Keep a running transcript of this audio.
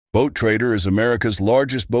Boat Trader is America's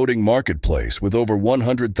largest boating marketplace with over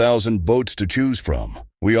 100,000 boats to choose from.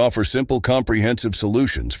 We offer simple, comprehensive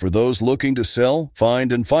solutions for those looking to sell,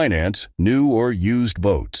 find, and finance new or used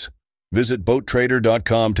boats. Visit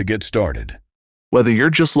BoatTrader.com to get started. Whether you're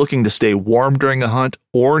just looking to stay warm during a hunt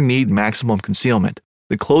or need maximum concealment,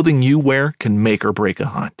 the clothing you wear can make or break a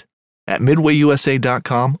hunt. At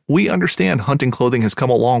MidwayUSA.com, we understand hunting clothing has come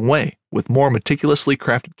a long way with more meticulously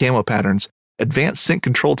crafted camo patterns, advanced scent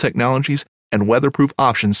control technologies, and weatherproof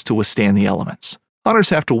options to withstand the elements. Hunters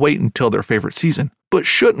have to wait until their favorite season, but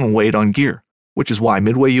shouldn't wait on gear, which is why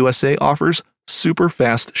Midway USA offers super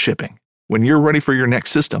fast shipping. When you're ready for your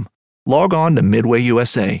next system, log on to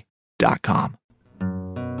MidwayUSA.com.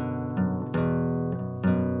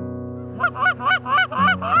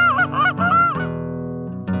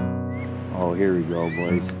 Oh, here we go,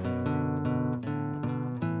 boys.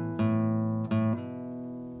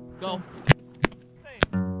 Go.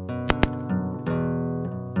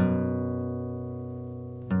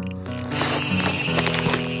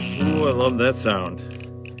 Ooh, I love that sound.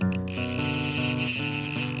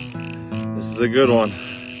 This is a good one.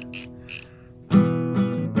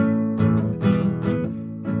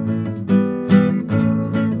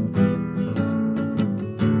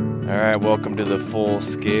 All right, welcome to the Full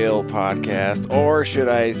Scale Podcast, or should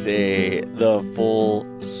I say the Full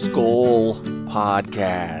Skull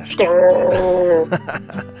Podcast.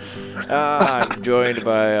 I'm joined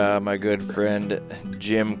by my good friend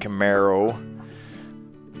Jim Camaro.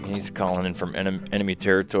 He's calling in from enemy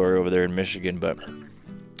territory over there in Michigan, but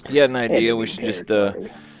he had an idea we should just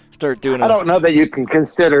start doing. I don't know that you can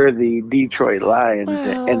consider the Detroit Lions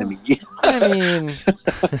an enemy.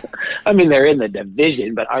 I mean, they're in the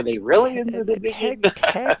division, but are they really in the division?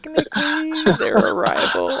 Technically, they're a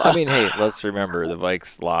rival. I mean, hey, let's remember the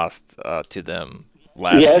Vikes lost to them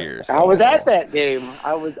last year. So I was at that game.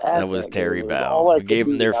 That was Terry Bell. We gave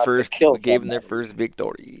them their first. We gave them their first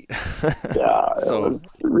victory. Yeah, so, it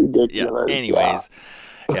was ridiculous. Yeah. Anyways,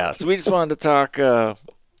 yeah. So we just wanted to talk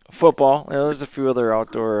football. You know, there's a few other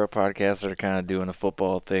outdoor podcasts that are kind of doing a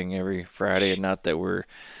football thing every Friday, and not that we're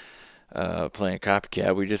playing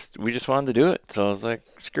copycat. We just wanted to do it. So I was like,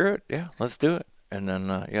 screw it, yeah, let's do it. And then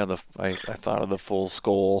I thought of the Full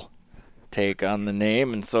Skull take on the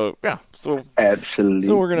name, and so absolutely.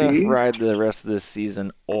 So we're gonna ride the rest of this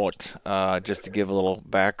season out. Just to give a little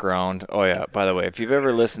background. Oh yeah, by the way, if you've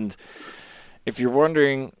ever listened, if you're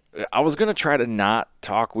wondering, I was gonna try to not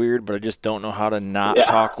talk weird, but I just don't know how to not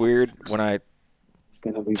talk weird when I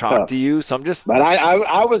talk to you. So I'm just. But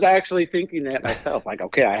I was actually thinking that myself. Like,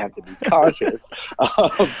 okay, I have to be cautious.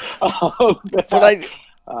 But I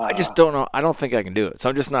just don't know. I don't think I can do it. So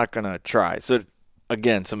I'm just not gonna try. So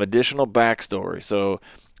again, some additional backstory. So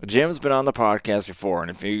Jim's been on the podcast before, and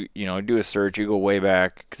if you do a search, you go way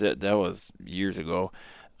back, because that was years ago.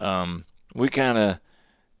 We kind of.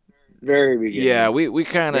 Very beginning. Yeah, we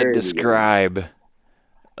kind of describe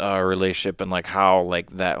our relationship and like how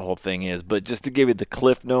like that whole thing is. But just to give you the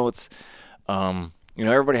cliff notes,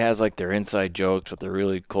 everybody has like their inside jokes with their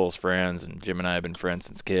really close friends, and Jim and I have been friends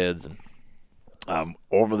since kids. And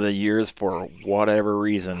over the years, for whatever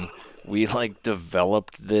reason, we like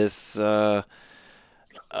developed this language.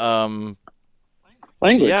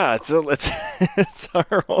 Yeah, it's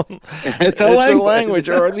our own. It's a language,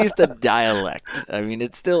 or at least a dialect. I mean,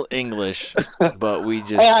 it's still English, but we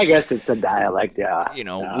just. I guess it's a dialect. Yeah.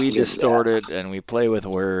 We distort it and we play with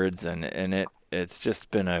words, and it's just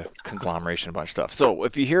been a conglomeration of a bunch of stuff. So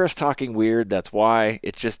if you hear us talking weird, that's why.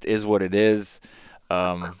 It just is what it is.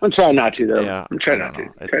 I'm trying not to, though. Yeah, I'm trying not to.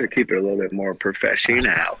 Try to keep it a little bit more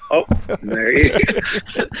professional. Oh, there you go.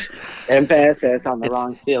 Emphasis on the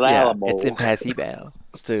wrong syllable. Yeah, it's impossible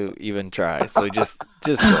to even try. So just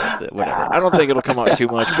go with it. Whatever. I don't think it'll come out too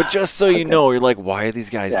much, but just so you know, you're like, why are these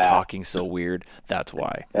guys talking so weird? That's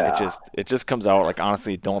why. Yeah. It just comes out. Like,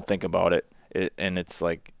 honestly, don't think about it. And it's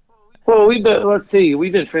like. Well, we've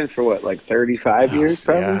been friends for what, like 35 years,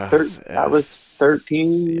 probably? I was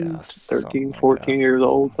 13, 14 years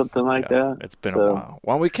old, something like that. It's been a while.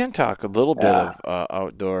 Well, we can talk a little bit of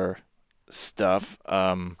outdoor stuff.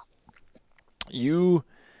 You've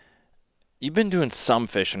been doing some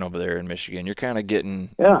fishing over there in Michigan. You're kind of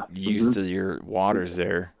getting used to your waters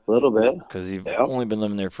there. A little bit. Because you've only been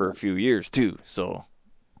living there for a few years, too, so...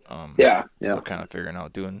 So kind of figuring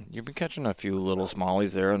out you've been catching a few little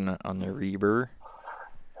smallies there on the Reber.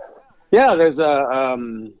 Yeah, there's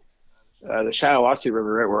the Shiawassee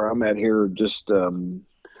River right where I'm at here, just a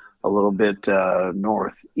little bit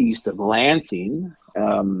northeast of Lansing.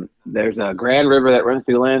 There's a Grand River that runs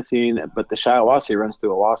through Lansing, but the Shiawassee runs through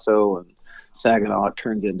Owasso and Saginaw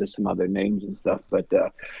turns into some other names and stuff. But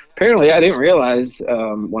apparently, I didn't realize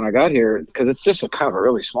when I got here, because it's just a kind of a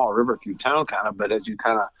really small river through town, kind of. But as you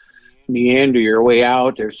kind of meander your way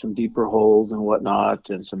out, there's some deeper holes and whatnot,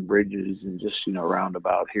 and some bridges, and just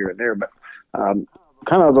roundabout here and there. But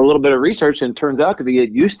kind of a little bit of research, and it turns out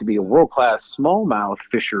it used to be a world-class smallmouth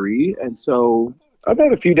fishery. And so I've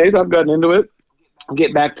had a few days I've gotten into it,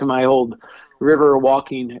 get back to my old river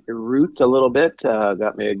walking roots a little bit.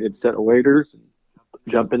 Got me a good set of waders,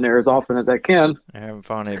 jump in there as often as I can. I haven't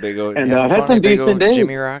found any big old. And I've had some decent days.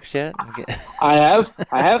 Jimmy rocks yet? I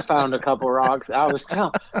have found a couple rocks. I was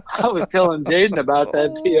telling Jaden about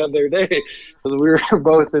that the other day. We were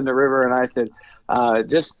both in the river, and I said,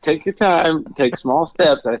 just take your time, take small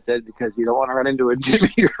steps. I said, because you don't want to run into a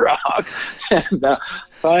Jimmy rock. And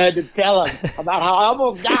so I had to tell him about how I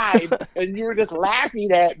almost died, and you were just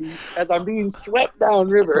laughing at me as I'm being swept down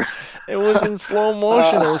river. It was in slow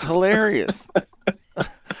motion. It was hilarious.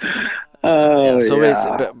 A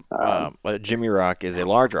Jimmy rock is a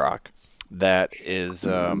large rock that is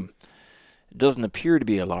doesn't appear to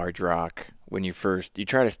be a large rock when you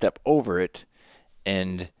try to step over it,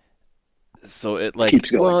 and so it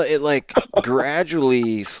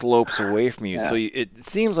gradually slopes away from you. Yeah. So it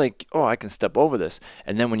seems like, I can step over this.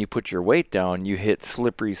 And then when you put your weight down, you hit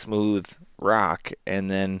slippery, smooth rock, and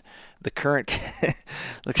then the current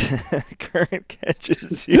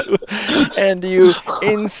catches you, and you,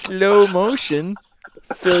 in slow motion,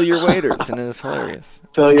 fill your waders, and it's hilarious.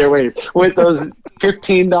 Fill your waders with those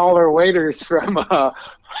 $15 waders from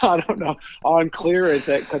I don't know, on clearance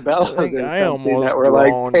at Cabela's or something that were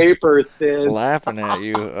like paper thin. Laughing at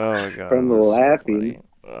you. Oh, God. From the laughing.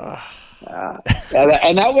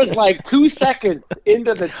 And that was like 2 seconds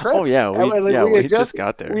into the trip. Oh, yeah. We just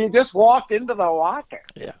got there. We just walked into the water.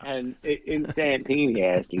 Yeah. And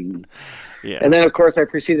instantaneously. Yeah. And then, of course, I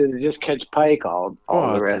proceeded to just catch pike all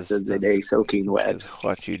the rest of the day, soaking wet. That's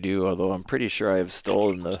what you do, although I'm pretty sure I have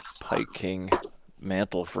stolen the Pike King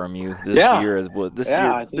mantle from you this year.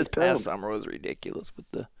 This past summer was ridiculous with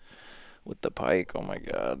the pike. Oh my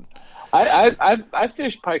God! I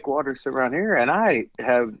fished pike waters around here, and I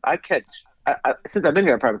catch. Since I've been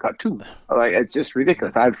here, I probably caught 2. Like, it's just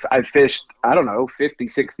ridiculous. I've fished, I don't know, 50,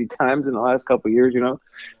 60 times in the last couple of years,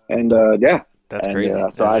 and that's crazy.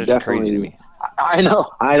 So that's just crazy to me. I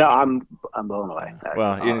know. I'm blown away.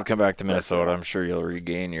 Well, you didn't come back to Minnesota. I'm sure you'll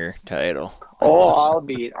regain your title.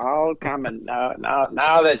 I'll come in now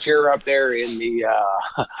that you're up there in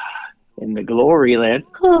the glory land.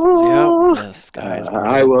 Yes, guys.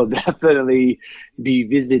 I will definitely be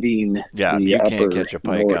visiting. Yeah, you can't catch a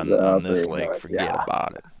pike on this lake. Forget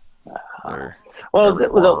about it.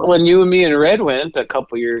 When you and me and Red went a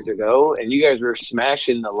couple years ago, and you guys were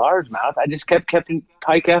smashing the largemouth, I just kept catching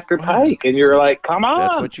pike after pike, and you're like, "Come on!"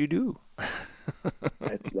 That's what you do.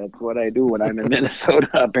 That's what I do when I'm in Minnesota.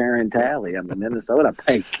 Apparently, I'm a Minnesota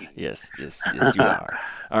pike. Yes, you are.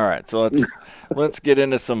 All right, so let's get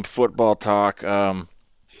into some football talk. And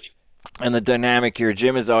the dynamic here,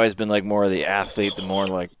 Jim has always been like more of the athlete, the more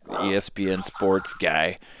like ESPN sports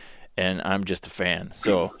guy, and I'm just a fan.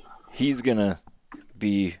 So he's gonna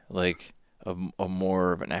be like a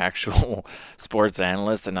more of an actual sports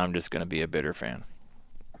analyst, and I'm just gonna be a bitter fan.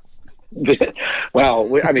 Well,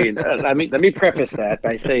 let me preface that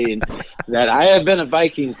by saying that I have been a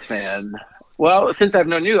Vikings fan. Well, since I've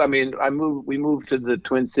known you, we moved to the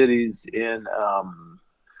Twin Cities in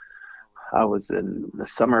I was in the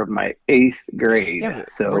summer of my 8th grade,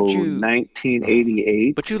 so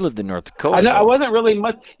 1988. But you lived in North Dakota. I know, I wasn't really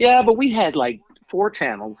much. Yeah, but we had like 4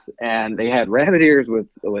 channels, and they had rabbit ears with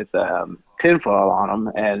tinfoil on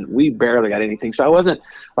them, and we barely got anything. So I wasn't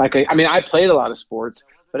like I played a lot of sports,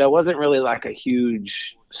 but I wasn't really like a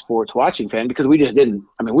huge sports watching fan because we just didn't.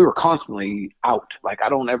 We were constantly out. Like, I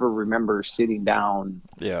don't ever remember sitting down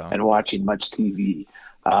and watching much TV.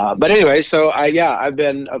 But anyway, so I've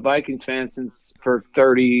been a Vikings fan for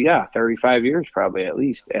 35 years probably at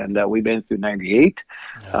least. And we've been through 98.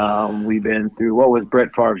 We've been through, what was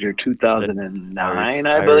Brett Favre's year, 2009,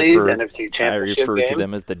 I believe, NFC Championship I refer to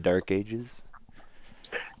them as the Dark Ages.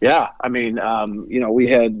 Yeah, we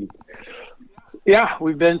had... Yeah,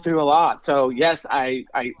 we've been through a lot. So yes, I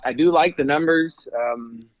do like the numbers,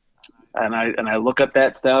 and I look up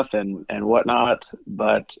that stuff and whatnot.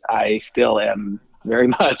 But I still am very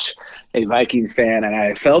much a Vikings fan, and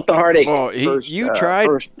I felt the heartache. Oh, you tried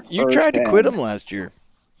to quit him last year.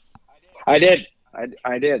 I did.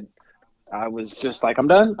 I did. I was just like, I'm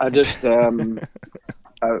done. I just I'm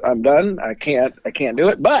done. I can't do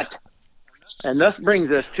it. But, and this brings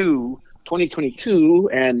us to 2022,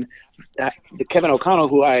 and Kevin O'Connell,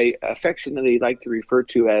 who I affectionately like to refer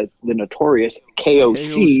to as the notorious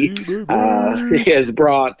KOC, he has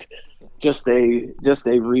brought just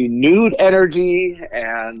a renewed energy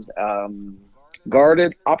and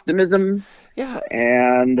guarded optimism. Yeah,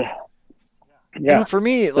 and for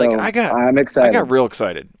me, so I'm excited. I got real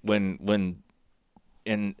excited when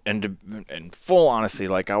in full honesty,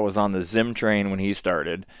 like I was on the Zim train when he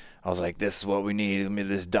started. I was like, this is what we need.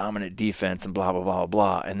 This dominant defense and blah blah blah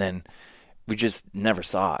blah. And then we just never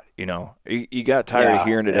saw it. You got tired of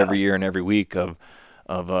hearing it every year and every week of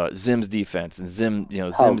Zim's defense and Zim's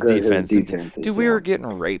defense. Dude, we were getting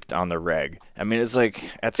raped on the reg. I mean, it's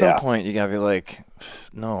like at some point you gotta be like,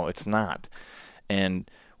 no, it's not. And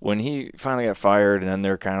when he finally got fired, and then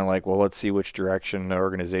they're kind of like, well, let's see which direction the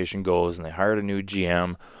organization goes, and they hired a new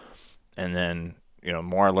GM, and then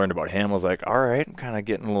more I learned about him, I was like, all right, I'm kind of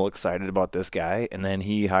getting a little excited about this guy, and then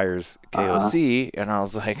he hires KOC, and I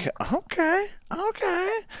was like, okay,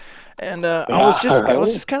 and I was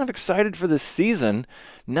just kind of excited for this season,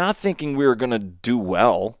 not thinking we were gonna do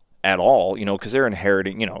well at all, because they're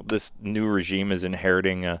inheriting, this new regime is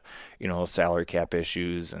inheriting, salary cap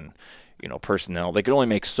issues and, personnel. They could only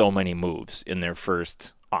make so many moves in their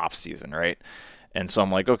first off season, right? And so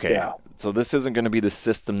I'm like, okay, so this isn't going to be the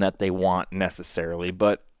system that they want necessarily,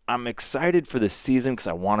 but I'm excited for the season because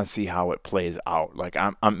I want to see how it plays out. Like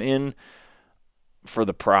I'm in for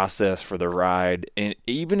the process, for the ride, and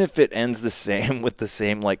even if it ends the same with the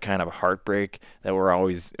same like kind of heartbreak that we're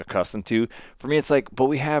always accustomed to, for me it's like, but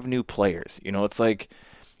we have new players.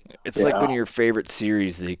 It's like when your favorite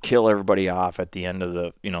series, they kill everybody off at the end of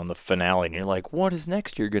the in the finale, and you're like, what is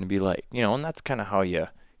next year going to be like? And that's kind of how you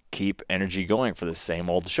keep energy going for the same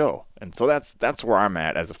old show. And so that's where I'm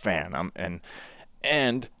at as a fan.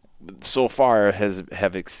 And so far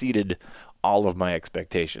have exceeded all of my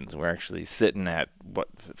expectations. We're actually sitting at 5-1,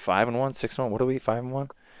 6-1. What are we? 5-1.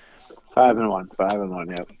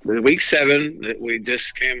 5-1. Yeah. Week 7. We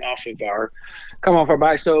just came off our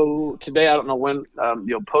bye. So today, I don't know when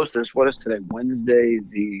you'll post this. What is today? Wednesday,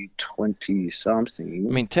 the 20-something.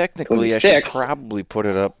 I mean, technically, 26th. I should probably put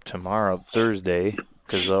it up tomorrow, Thursday,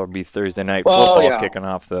 because that'll be Thursday night football kicking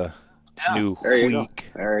off the new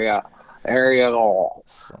week. There you go.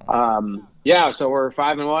 So we're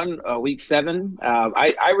 5-1, week 7.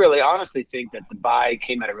 I really honestly think that the bye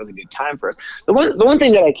came at a really good time for us. The one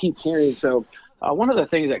thing that I keep hearing, so one of the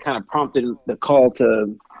things that kind of prompted the call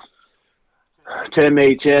to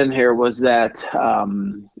MHN here was that,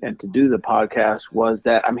 and to do the podcast was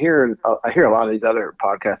that I hear a lot of these other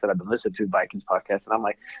podcasts that I've been listening to, Vikings podcasts, and I'm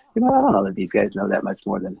like, I don't know that these guys know that much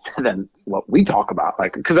more than what we talk about.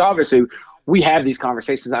 Like, because obviously we have these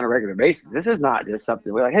conversations on a regular basis. This is not just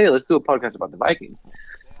something we're like, hey, let's do a podcast about the Vikings.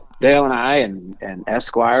 Dale and I and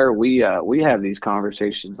Esquire, we have these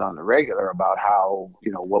conversations on the regular about how,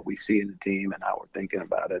 what we see in the team and how we're thinking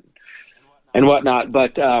about it and whatnot.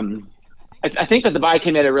 But I think that the bye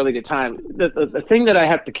came at a really good time. The thing that I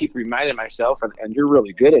have to keep reminding myself, and you're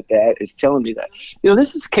really good at that, is telling me that,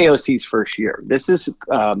 this is KOC's first year. This is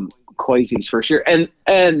Kwesi's first year.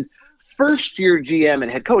 And first-year GM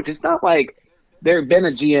and head coach, it's not like they've been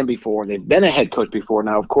a GM before. They've been a head coach before.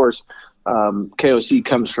 Now, of course, KOC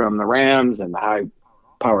comes from the Rams and the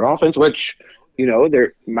high-powered offense, which,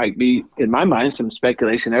 there might be, in my mind, some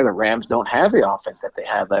speculation there. The Rams don't have the offense that they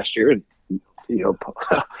had last year. And,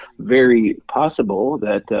 very possible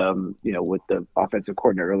that, with the offensive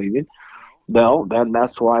coordinator leaving, well, then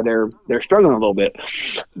that's why they're struggling a little bit.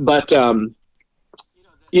 But,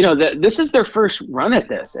 this is their first run at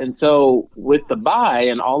this. And so with the bye,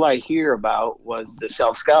 and all I hear about was the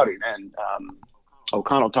self-scouting, and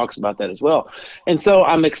O'Connell talks about that as well. And so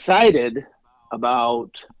I'm excited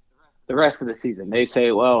about the rest of the season. They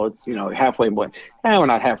say, well, it's, halfway point. We're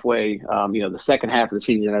not halfway, the second half of the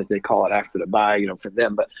season, as they call it, after the bye, for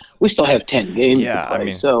them. But we still have 10 games to play. I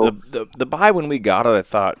mean, so the bye, when we got it, I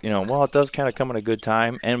thought, well, it does kind of come at a good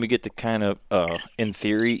time, and we get to kind of, in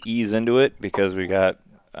theory, ease into it because we got –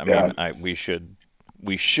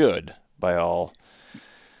 we should, by all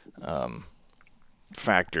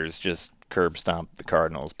factors, just curb stomp the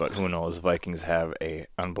Cardinals. But who knows? Vikings have a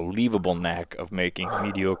unbelievable knack of making a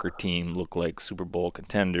mediocre team look like Super Bowl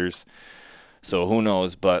contenders. So who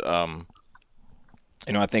knows? But I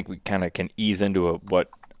think we kind of can ease into what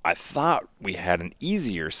I thought we had an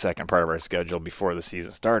easier second part of our schedule before the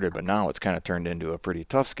season started, but now it's kind of turned into a pretty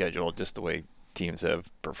tough schedule, just the way teams have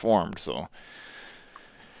performed. So.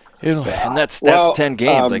 And that's 10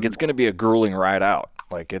 games. Like, it's going to be a grueling ride out.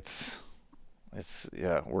 Like, we're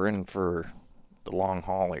in for the long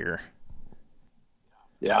haul here.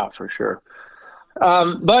 Yeah, for sure.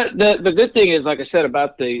 But the good thing is, like I said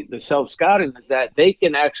about the self-scouting, is that they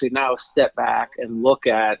can actually now step back and look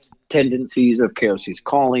at tendencies of KOC's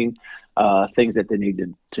calling, things that they need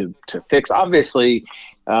to fix. Obviously,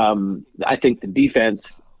 I think the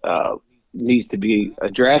defense needs to be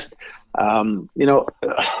addressed.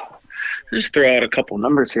 Just throw out a couple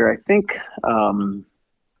numbers here. I think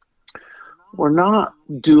we're not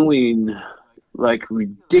doing like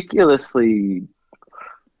ridiculously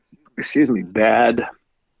bad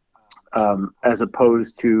as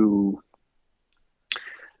opposed to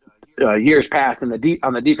years past on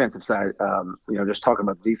the defensive side. Just talking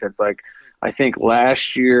about the defense, like I think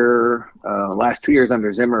last 2 years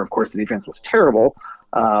under Zimmer, of course, the defense was terrible,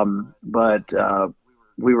 but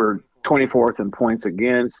we were 24th in points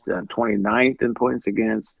against and 29th in points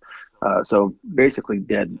against. So basically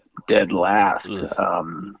dead last.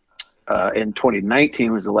 In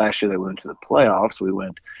 2019 was the last year they went to the playoffs. We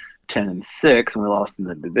went 10-6 and we lost in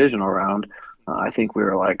the divisional round. I think we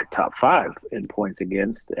were like top 5 in points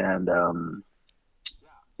against. And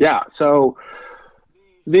so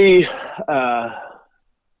the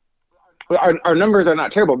our numbers are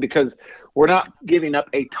not terrible because we're not giving up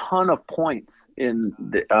a ton of points in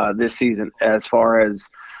this season as far as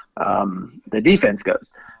the defense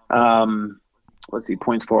goes. Let's see,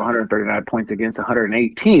 points for 139, points against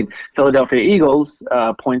 118. Philadelphia Eagles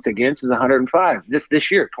points against is 105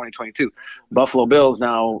 this year, 2022. Buffalo Bills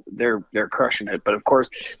now they're crushing it, but of course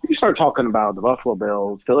you start talking about the Buffalo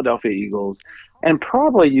Bills, Philadelphia Eagles, and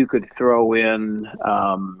probably you could throw in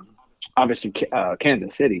obviously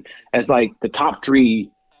Kansas City as like the top 3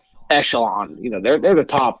 echelon. They're the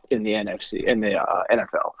top in the NFC in the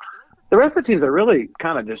NFL. The rest of the teams are really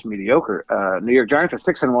kind of just mediocre. New York Giants are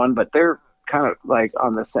 6-1, but they're kind of like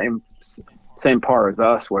on the same par as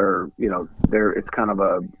us, where it's kind of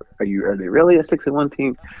are they really a 6-1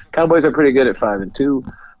 team? Cowboys are pretty good at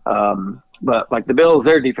 5-2, but like the Bills,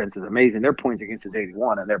 their defense is amazing. Their points against is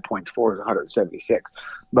 81, and their points for is 176.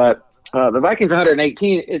 But the Vikings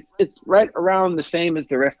 118. It's right around the same as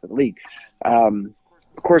the rest of the league.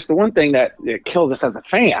 Of course, the one thing that kills us as a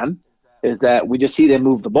fan is that we just see them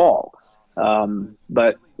move the ball.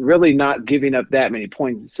 But really not giving up that many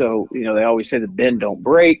points. So, they always say that bend don't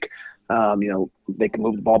break. They can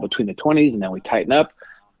move the ball between the 20s and then we tighten up.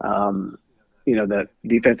 The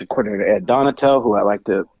defensive coordinator, Ed Donatel, who I like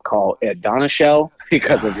to call Ed Donashell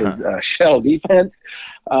because of his shell defense.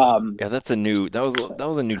 That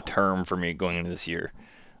was a new term for me going into this year.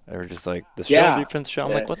 They were just like the shell defense shell.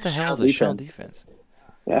 I'm like, what the hell is a shell defense?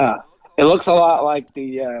 Yeah. It looks a lot like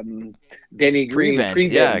the Denny Green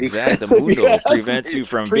prevent. Yeah, exactly. The Mundo prevents you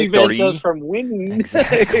from victory. Prevents us from winning.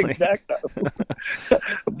 Exactly. Exactly.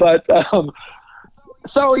 But but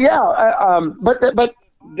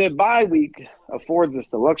the bye week affords us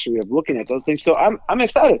the luxury of looking at those things. So I'm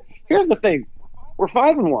excited. Here's the thing: we're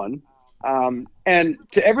 5-1, and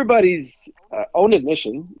to everybody's own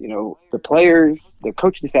admission, the players, the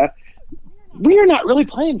coaching staff, we are not really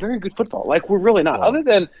playing very good football. Like we're really not, other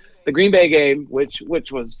than the Green Bay game, which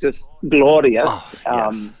was just glorious.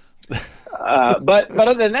 Yes. But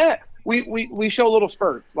other than that, we show little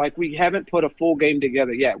spurts. Like we haven't put a full game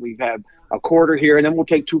together yet. We've had a quarter here, and then we'll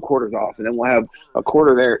take 2 quarters off, and then we'll have a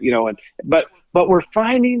quarter there. But we're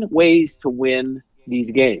finding ways to win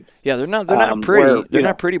these games. Yeah, they're not pretty. They're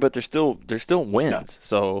not pretty, but they're still wins. Yeah.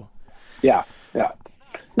 So yeah.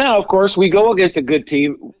 Now, of course, we go against a good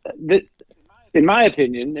team. In my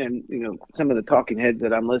opinion, and some of the talking heads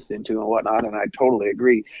that I'm listening to and whatnot, and I totally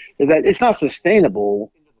agree, is that it's not sustainable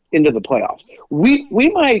into the playoffs. We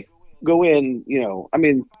might go in,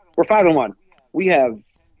 we're 5-1. We have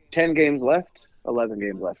 10 games left, 11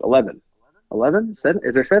 games left, 11. 11?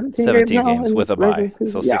 Is there 17 games 17 games with a bye,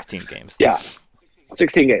 so 16 games. Yeah,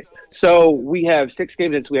 16 games. So we have 6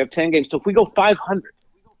 games, and so we have 10 games. So if we go 500,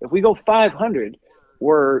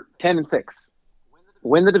 we're 10-6.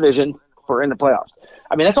 Win the division. We're in the playoffs.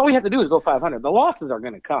 That's all we have to do is go 500. The losses are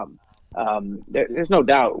going to come. There's no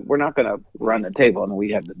doubt we're not going to run the table. And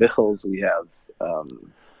we have the Bills. We have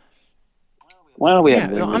we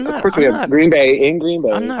have Green Bay in Green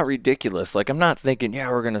Bay. I'm not ridiculous. Like I'm not thinking,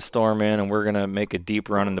 we're going to storm in and we're going to make a deep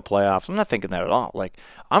run in the playoffs. I'm not thinking that at all. Like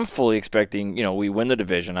I'm fully expecting, we win the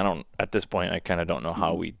division. At this point, I kind of don't know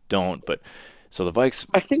how we don't. But so the Vikes.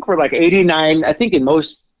 I think we're like 89. I think in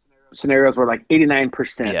most scenarios we're like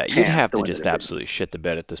 89%. Yeah, you'd have to just absolutely shit the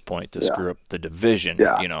bed at this point to screw up the division,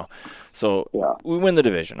 So we win the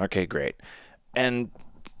division. Okay, great. And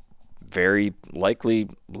very likely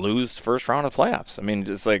lose first round of playoffs.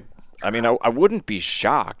 I wouldn't be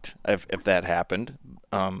shocked if that happened.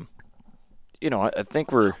 I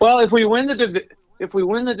think we're well. If we win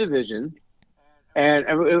the division,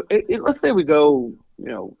 let's say we go,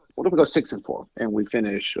 what if we go 6-4 and we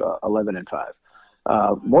finish 11-5?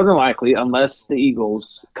 More than likely, unless the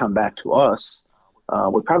Eagles come back to us,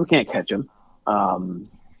 we probably can't catch them. But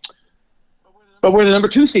we're the number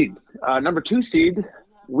 2 seed. Number 2 seed,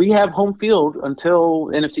 we have home field until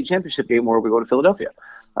NFC Championship game where we go to Philadelphia.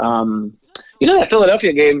 That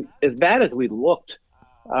Philadelphia game, as bad as we looked,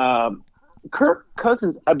 Kirk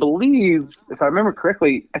Cousins, I believe, if I remember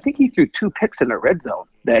correctly, I think he threw 2 picks in the red zone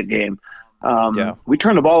that game. We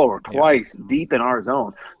turned the ball over twice deep in our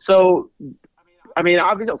zone. So, I mean,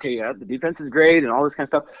 obviously, the defense is great and all this kind of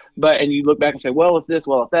stuff. And you look back and say, well, it's this,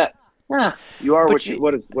 well, it's that. Yeah, you are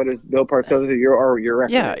what is Bill Parcells? Your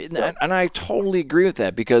record. Yeah, and I totally agree with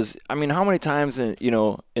that because I mean, how many times in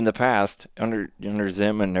the past under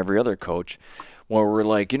Zim and every other coach, where we're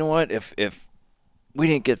like, you know what, if we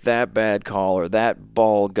didn't get that bad call or that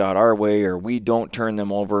ball got our way or we don't turn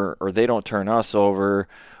them over or they don't turn us over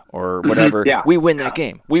or whatever, we win that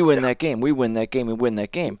game. We win that game. We win that game. We win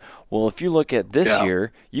that game. Well, if you look at this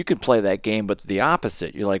year, you could play that game, but the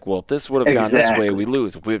opposite. You're like, well, if this would have gone this way, we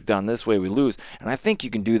lose. If we've done this way, we lose. And I think you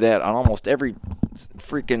can do that on almost every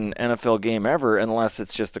freaking NFL game ever, unless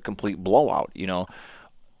it's just a complete blowout.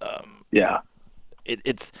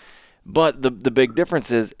 But the big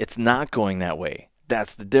difference is it's not going that way.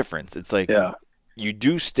 That's the difference. It's like. Yeah. You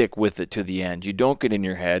do stick with it to the end. You don't get in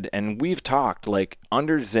your head. And we've talked, like,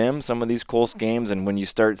 under Zim, some of these close games, and when you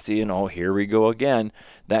start seeing, oh, here we go again,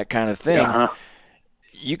 that kind of thing,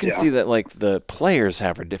 you can see that, like, the players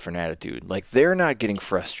have a different attitude. Like, they're not getting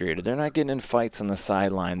frustrated. They're not getting in fights on the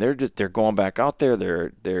sideline. They're going back out there.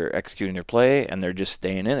 They're executing their play, and they're just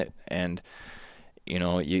staying in it. And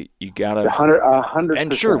you gotta 100%.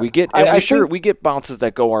 And sure, we get bounces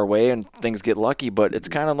that go our way and things get lucky, but it's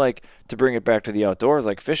kind of like, to bring it back to the outdoors,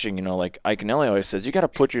 like fishing. Like Ike Nelly always says, you got to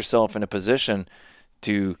put yourself in a position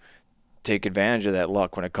to take advantage of that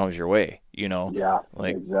luck when it comes your way. Yeah,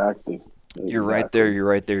 like exactly. You're right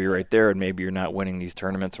there, and maybe you're not winning these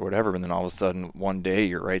tournaments or whatever, and then all of a sudden one day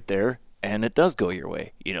you're right there, and it does go your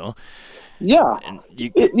way. Yeah, and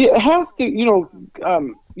it has to.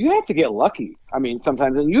 You have to get lucky. I mean,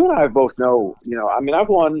 sometimes, and you and I both know. I mean, I've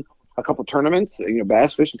won a couple tournaments,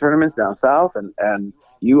 bass fishing tournaments down south, and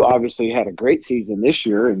you obviously had a great season this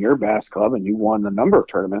year in your bass club, and you won a number of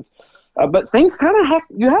tournaments. But things kind of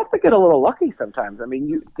you have to get a little lucky sometimes. I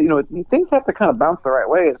mean, things have to kind of bounce the right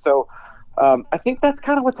way, and so I think that's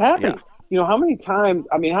kind of what's happening. Yeah. How many times?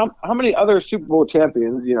 I mean, how many other Super Bowl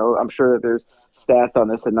champions? I'm sure that there's stats on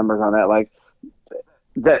this and numbers on that, like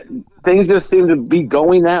that things just seem to be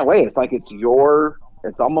going that way. It's like it's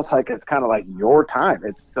almost like it's kind of like your time.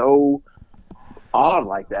 It's so odd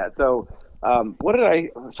like that. So some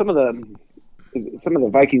of the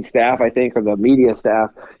Viking staff, I think, or the media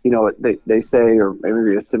staff, they say, or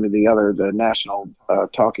maybe it's some of the national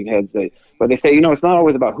talking heads, they say, it's not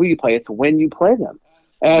always about who you play, it's when you play them.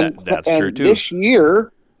 And that's true too.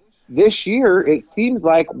 This year, it seems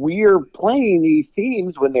like we're playing these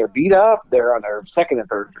teams when they're beat up. They're on their second and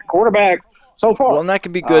third string quarterback. So far, well, and that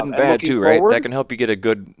can be good and bad too, right? That can help you get a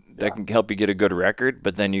good. That can help you get a good record,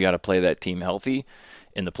 but then you got to play that team healthy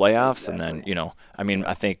in the playoffs, and then I mean,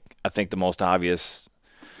 I think the most obvious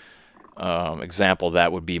example of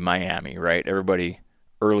that would be Miami, right? Everybody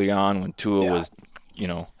early on when Tua was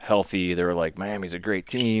healthy, they were like, Miami's a great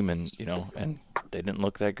team, and and they didn't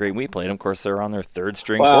look that great. We played them. Of course, they're on their third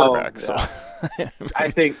string quarterback. So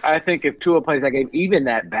I think if Tua plays that game, even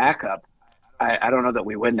that backup, I don't know that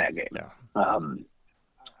we win that game. Yeah.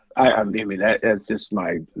 I mean that's just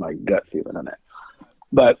my gut feeling on that.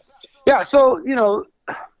 But yeah, so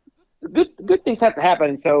good things have to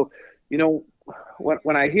happen. So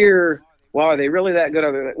when I hear, well, are they really that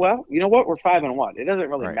good? Well, you know what? We're 5-1. It doesn't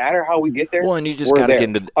really matter how we get there. Well, and you just got to get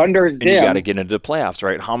into under Zim. You got to get into the playoffs,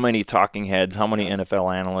 right? How many talking heads, how many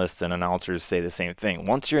NFL analysts and announcers say the same thing?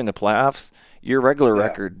 Once you're in the playoffs, your regular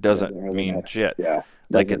record doesn't really mean shit. Yeah,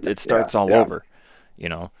 like it starts all over.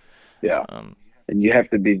 Yeah. And you have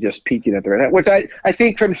to be just peaking at the right, which I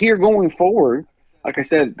think from here going forward, like I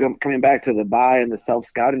said, coming back to the bye and the self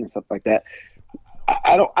scouting and stuff like that,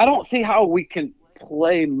 I don't see how we can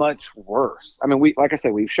play much worse. I mean, like I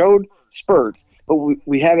said, we've showed spurts, but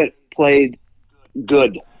we haven't played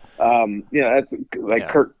good. That's like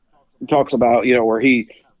Kurt talks about, where he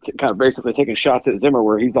kind of basically taking shots at Zimmer,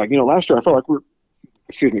 where he's like, last year I felt like we're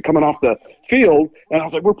coming off the field, and I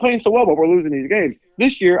was like, we're playing so well, but we're losing these games.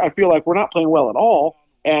 This year, I feel like we're not playing well at all,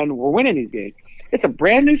 and we're winning these games. It's a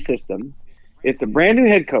brand new system. It's a brand new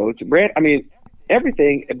head coach.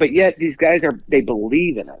 Everything, but yet these guys they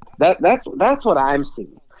believe in it. That's what I'm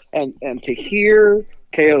seeing. And to hear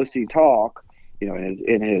KOC talk,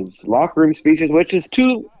 in his locker room speeches, which is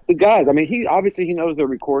to the guys. I mean, he knows they're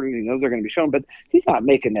recording, he knows they're going to be shown, but he's not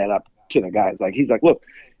making that up to the guys. Like, he's like, look,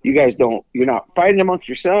 you guys you're not fighting amongst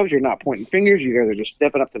yourselves, you're not pointing fingers, you guys are just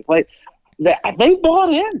stepping up to the plate. They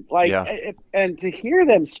bought in, and to hear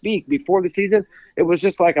them speak before the season, it was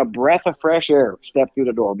just like a breath of fresh air stepped through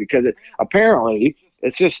the door, because apparently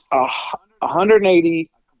it's just 180,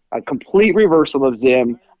 a complete reversal of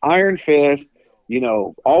Zim, iron fist,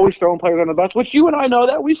 always throwing players on the bus, which you and I know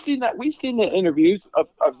that. We've seen the interviews of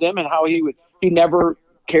Zim and how he never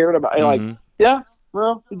cared about it. Like,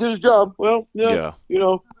 well, he did his job. Well,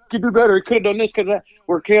 could do better. He could have done this, could have that.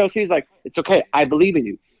 Where KOC is like, it's okay. I believe in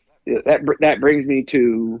you. That brings me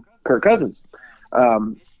to Kirk Cousins.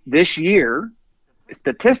 This year,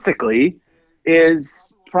 statistically,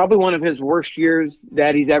 is probably one of his worst years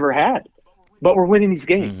that he's ever had. But we're winning these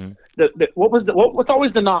games. Mm-hmm. What's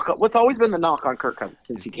always been the knock on Kirk Cousins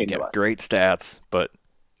since he came to us? Great stats, but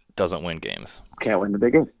doesn't win games. Can't win the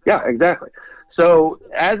big game. Yeah, exactly. So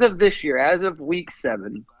as of this year, as of week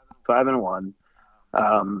 7, 5-1,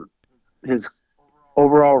 his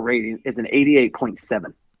overall rating is an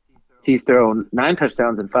 88.7. He's thrown 9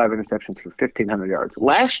 touchdowns and 5 interceptions for 1,500 yards.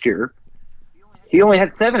 Last year, he only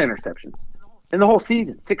had 7 interceptions in the whole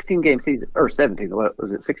season, 16-game season, or 17. What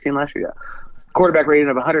was it, 16 last year? Yeah. Quarterback rating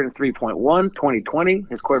of 103.1, 2020.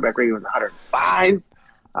 His quarterback rating was 105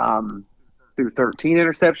 through 13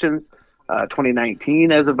 interceptions.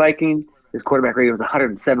 2019 as a Viking, his quarterback rating was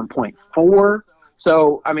 107.4.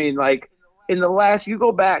 So, I mean, like, in the last, you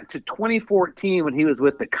go back to 2014 when he was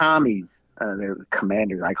with the Commies. They're the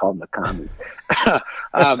Commanders. I call them the Commies.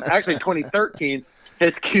 Actually, 2013,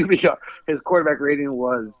 his QBR, his quarterback rating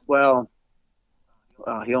was,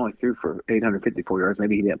 he only threw for 854 yards.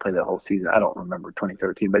 Maybe he didn't play that whole season. I don't remember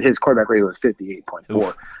 2013, but his quarterback rating was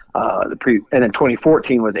 58.4. And then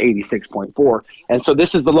 2014 was 86.4. And so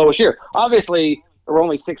this is the lowest year. Obviously, we're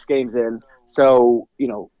only 6 games in, so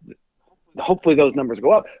hopefully those numbers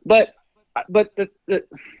go up. But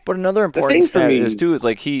another important stat is too is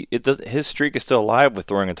like his streak is still alive with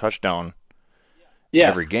throwing a touchdown.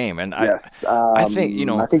 Yes. Every game, and yes. I think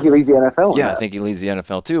I think he leads the NFL. Yeah, I think he leads the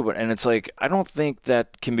NFL too. And it's like, I don't think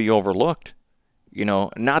that can be overlooked.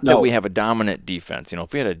 Not that we have a dominant defense.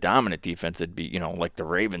 If we had a dominant defense, it'd be like the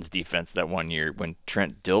Ravens defense that one year when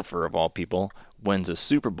Trent Dilfer of all people wins a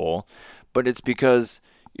Super Bowl. But it's because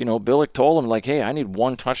Billick told him, like, hey, I need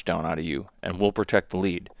 1 touchdown out of you, and we'll protect the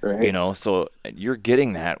lead. Right. So you're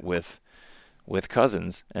getting that with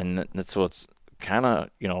Cousins, and so it's kind of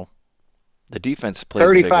the defense plays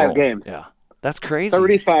 35 games. Yeah, that's crazy.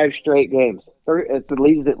 35 straight games. It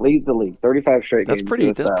leads the league. 35 straight games. That's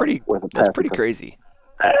pretty crazy.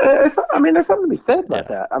 There's something to be said about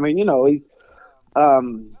that. I mean, he's,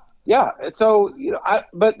 So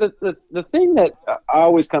but the thing that I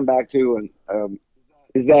always come back to and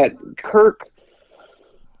is that Kirk.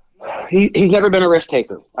 He's never been a risk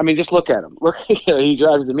taker. I mean, just look at him. Look, he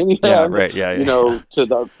drives the minivan. Yeah, right. Yeah. To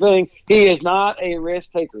the thing. He is not a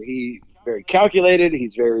risk taker. He's very calculated.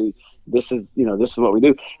 He's very. This is what we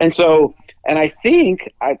do. And so, and I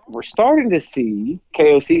think we're starting to see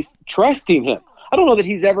KOC trusting him. I don't know that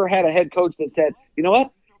he's ever had a head coach that said, you know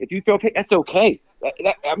what, if you throw a pick, that's okay.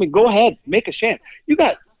 Go ahead, make a chance. You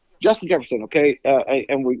got Justin Jefferson, okay,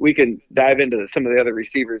 and we can dive into some of the other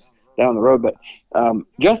receivers down the road. But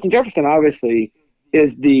Justin Jefferson obviously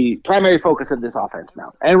is the primary focus of this offense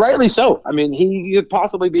now, and rightly so. I mean, he could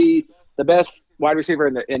possibly be the best wide receiver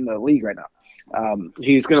in the league right now.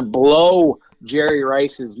 He's going to blow Jerry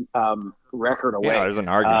Rice's record away. Yeah, there's an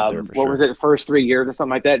argument there for sure. What was it, the first 3 years or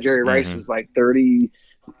something like that? Jerry Rice was like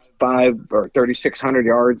 35 or 3,600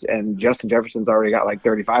 yards, and Justin Jefferson's already got like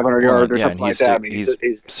 3,500 yards or something like that. I mean, he's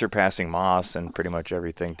surpassing Moss and pretty much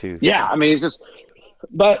everything too. Yeah, I mean, it's just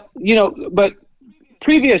 – but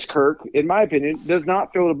previous Kirk, in my opinion, does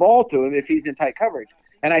not throw the ball to him if he's in tight coverage.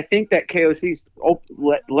 And I think that KOC's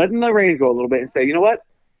letting the reins go a little bit and say, you know what?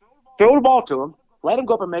 Throw the ball to him. Let him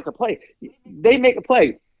go up and make a play. They make a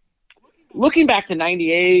play. Looking back to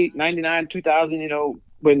 98, 99, 2000,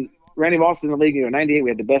 when Randy Moss was in the league, 98, we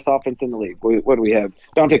had the best offense in the league. What do we have?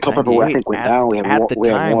 Dante Culpepper, I think, went down. At the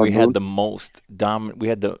time, we had the most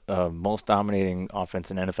most dominating offense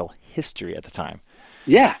in NFL history at the time.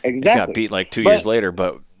 Yeah, exactly. It got beat like 2 years later,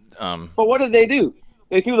 but what did they do?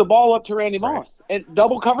 They threw the ball up to Randy Moss. And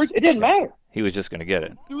double coverage, it didn't matter. He was just going to get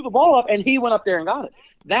it. Threw the ball up, and he went up there and got it.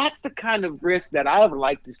 That's the kind of risk that I would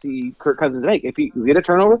like to see Kirk Cousins make. If you get a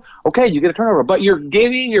turnover, okay, you get a turnover. But you're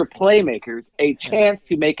giving your playmakers a chance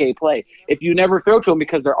to make a play. If you never throw to them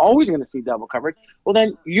because they're always going to see double coverage, well,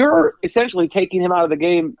 then you're essentially taking him out of the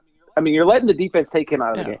game I mean, you're letting the defense take him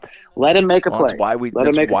out of the game. Let him make a play.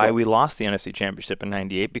 That's why we lost the NFC Championship in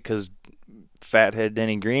 '98, because fathead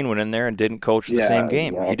Denny Green went in there and didn't coach the same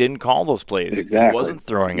game. He didn't call those plays. Exactly. He wasn't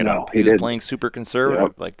throwing it up. He was playing super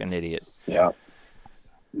conservative like an idiot. Yeah.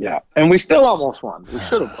 Yeah, and we still almost won. We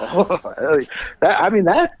should have.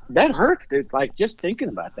 That hurts, dude. Like, just thinking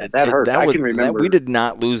about that hurts. I can remember. We did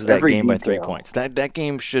not lose that game by 3 points. That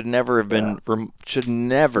game should never have been. Should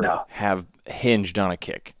never have hinged on a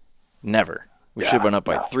kick. Never. We should have been up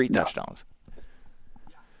by 3 touchdowns.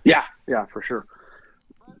 Yeah, for sure.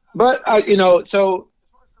 But so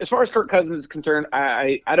as far as Kirk Cousins is concerned,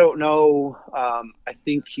 I don't know. I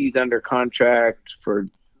think he's under contract for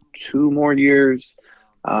 2 more years.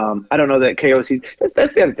 I don't know that KOC.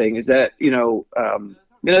 That's the other thing is that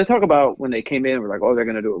they talk about when they came in, we're like, oh, they're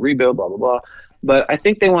going to do a rebuild, blah blah blah. But I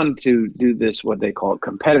think they wanted to do this what they call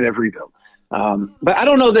competitive rebuild. But I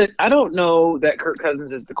don't know that Kirk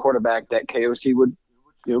Cousins is the quarterback that KOC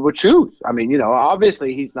would choose. I mean,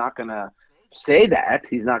 obviously he's not going to say that.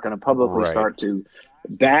 He's not going to publicly start to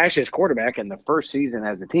bash his quarterback in the first season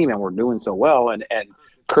as a team, and we're doing so well, and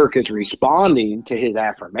Kirk is responding to his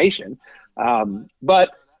affirmation. But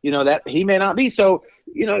that he may not be. So,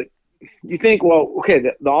 you think, well, okay,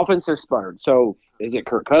 the offense has sputtered. So is it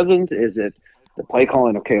Kirk Cousins? Is it the play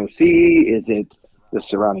calling of KOC? Is it the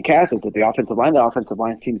surrounding cast? Is it the offensive line? The offensive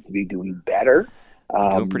line seems to be doing better.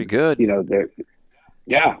 Doing pretty good.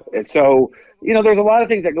 And so, there's a lot of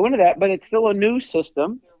things that go into that, but it's still a new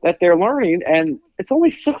system that they're learning, and it's only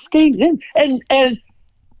 6 games in. And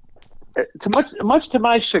much to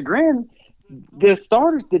my chagrin, the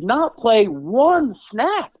starters did not play 1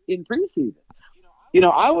 snap in preseason.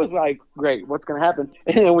 I was like, great, what's going to happen?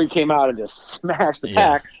 And then we came out and just smashed the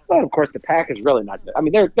Pack. But, of course, the Pack is really not good. I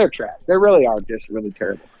mean, they're trash. They really are just really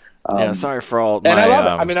terrible. Sorry for all my,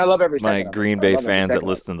 I love every my Green Bay fans that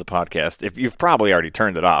listen to the podcast. If you've probably already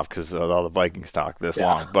turned it off because of all the Vikings talk this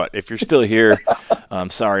long. But if you're still here,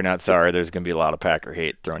 sorry, not sorry. There's going to be a lot of Packer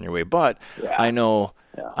hate thrown your way. But I know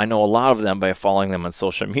a lot of them by following them on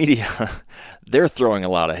social media. They're throwing a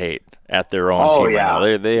lot of hate at their own team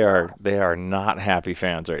right now. They are not happy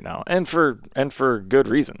fans right now, and for good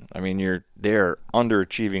reason. I mean, they're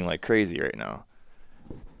underachieving like crazy right now.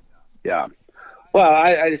 Yeah. Well,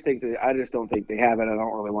 I just don't think they have it. I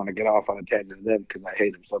don't really want to get off on a tangent of them because I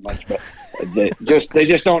hate them so much. But they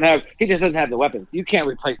just don't have. He just doesn't have the weapons. You can't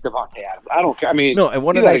replace Devontae Adams. I don't care. I mean, no. And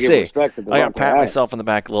what did I say? I got to pat myself on the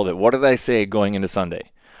back a little bit. What did I say going into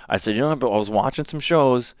Sunday? I said, but I was watching some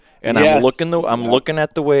shows and I'm looking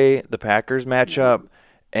at the way the Packers match up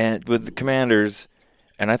and with the Commanders.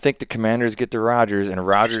 And I think the Commanders get to Rodgers, and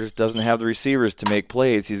Rodgers doesn't have the receivers to make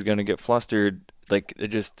plays. He's going to get flustered. Like,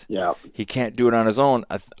 he can't do it on his own.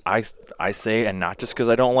 I say, and not just because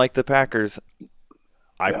I don't like the Packers,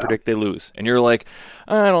 I predict they lose. And you're like,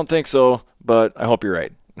 I don't think so, but I hope you're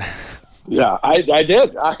right. Yeah, I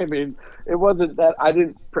did. I mean, it wasn't that I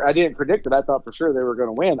didn't predict it. I thought for sure they were going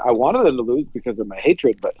to win. I wanted them to lose because of my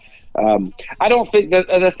hatred, but I don't think that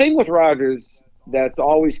the thing with Rodgers that's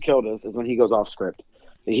always killed us is when he goes off script.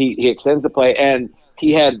 He extends the play, and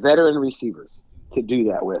he had veteran receivers to do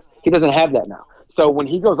that with. He doesn't have that now. So when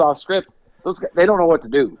he goes off script, those guys, they don't know what to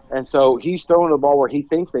do, and so he's throwing the ball where he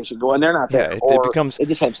thinks they should go, and they're not there. They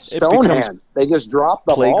just have stone hands. They just drop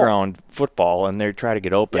the playground football, and they try to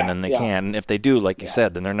get open, and they can. And if they do, like you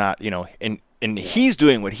said, then they're not. And he's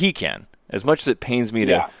doing what he can. As much as it pains me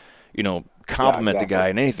to, compliment the guy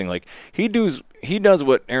and anything, like he does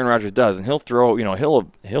what Aaron Rodgers does, and he'll throw.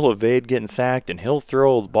 He'll evade getting sacked, and he'll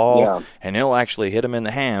throw the ball, and he'll actually hit him in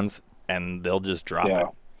the hands, and they'll just drop it.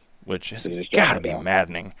 Which has got to be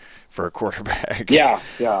maddening for a quarterback. Yeah.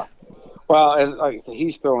 Well, and like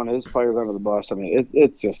he's throwing his players under the bus. I mean,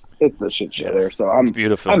 it's a shit show there. So it's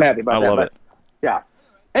beautiful. I'm happy about that. I love it. Yeah.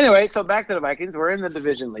 Anyway, so back to the Vikings. We're in the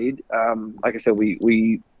division lead. Like I said,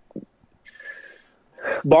 we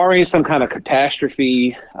barring some kind of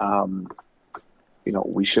catastrophe,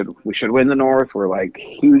 we should win the North. We're like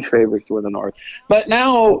huge favorites to win the North. But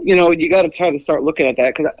now, you got to try to start looking at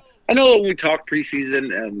that because I know when we talked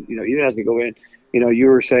preseason and, even as we go in, you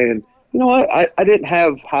were saying, what, I didn't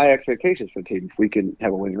have high expectations for the team. If we can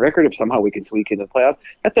have a winning record, if somehow we can squeak into the playoffs,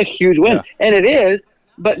 that's a huge win. Yeah. And it is.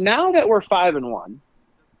 But now that we're 5-1,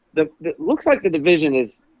 it looks like the division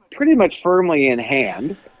is pretty much firmly in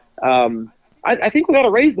hand. I think we got to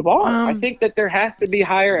raise the bar. I think that there has to be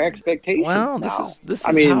higher expectations. Well, this is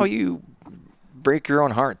how you break your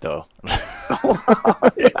own heart, though.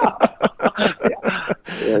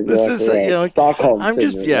 This is Stockholm. I'm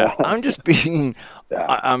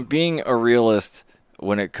being a realist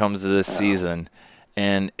when it comes to this season,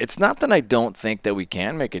 And it's not that I don't think that we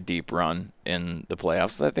can make a deep run in the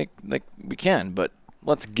playoffs. I think like we can, but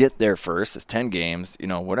let's get there first. It's 10 games,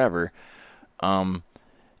 whatever. And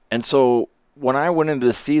so when I went into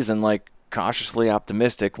the season, like cautiously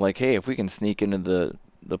optimistic, like, hey, if we can sneak into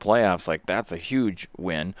the playoffs, like that's a huge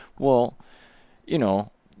win. Well,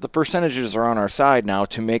 the percentages are on our side now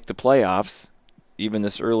to make the playoffs, even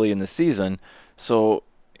this early in the season. So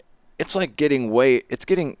it's like getting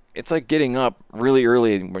up really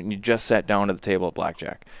early when you just sat down at the table at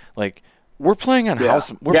blackjack. Like we're playing on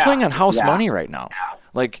house money right now.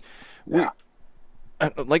 Like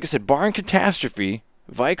like I said, barring catastrophe,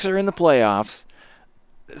 Vikes are in the playoffs.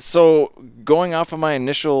 So going off of my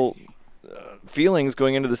initial feelings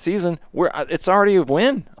going into the season, it's already a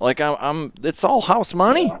win. Like it's all house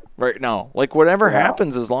money right now. Like whatever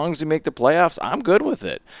happens, as long as we make the playoffs, I'm good with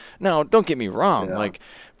it. Now, don't get me wrong. Like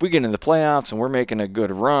if we get into the playoffs and we're making a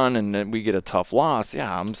good run and then we get a tough loss,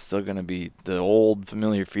 I'm still gonna be, the old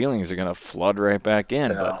familiar feelings are gonna flood right back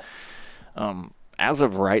in. But as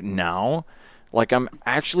of right now, like I'm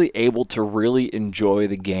actually able to really enjoy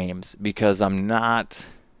the games because I'm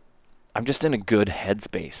just in a good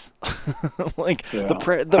headspace. Like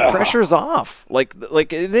the pressure's off. Like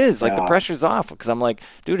it is. Like the pressure's off because I'm like,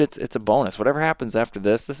 dude, it's a bonus. Whatever happens after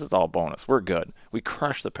this is all bonus. We're good. We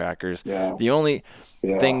crushed the Packers. Yeah. The only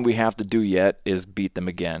thing we have to do yet is beat them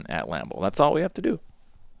again at Lambeau. That's all we have to do.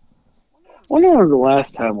 When was the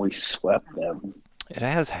last time we swept them? It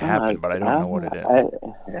has happened, but I don't know what it is.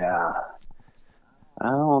 I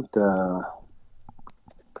don't.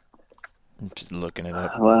 I'm just looking it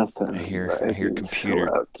up. I hear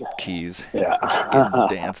computer keys getting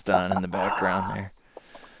danced on in the background there.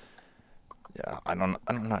 Yeah, I'm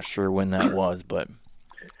not sure when that was, but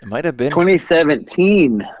it might have been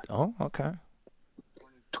 2017. Oh, okay.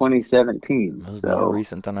 2017. It was more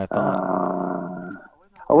recent than I thought.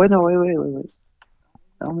 Wait. No,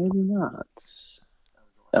 maybe not.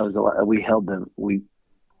 That was we held them. We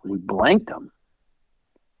blanked them.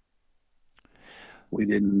 We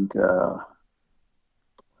didn't.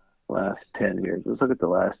 Last 10 years. Let's look at the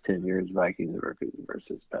last 10 years. Vikings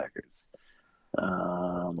versus Packers.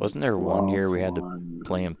 Wasn't there one year we had to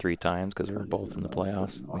play them 3 times because we were both in the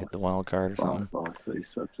playoffs? We hit the wild card or something.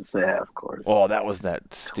 Of course. Oh, that was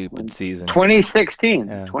that stupid season. 2016.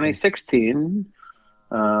 Yeah, 2016.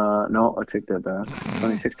 No, I take that back.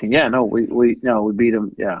 2016. Yeah, no, we beat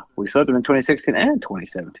them. Yeah, we swept them in 2016 and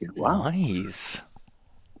 2017. Wow. Nice.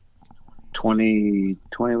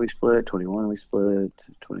 2020 we split, 21 we split,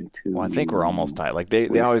 22. Well, I think we're almost tied. Like they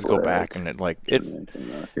always go back and it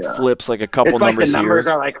flips like a couple numbers here. The numbers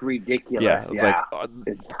here. are like ridiculous. Yeah,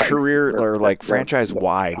 it's like career or like franchise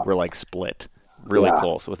wide. We're like split really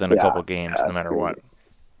close within a couple games, no matter what.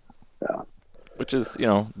 Yeah. Which is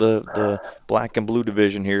the black and blue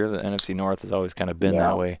division here. The NFC North has always kind of been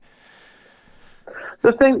that way.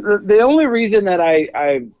 The only reason that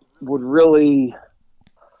I would really.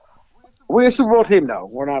 We're a Super Bowl team, no.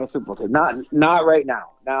 We're not a Super Bowl team. Not right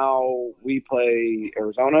now. Now we play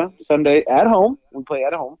Arizona Sunday at home. We play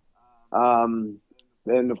at home.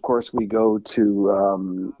 Then, of course, we go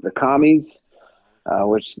to the Commies,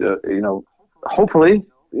 which, hopefully,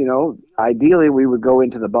 ideally we would go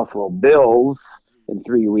into the Buffalo Bills in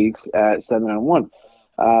 3 weeks at 7-1.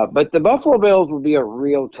 But the Buffalo Bills would be a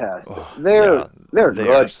real test. They're good. They're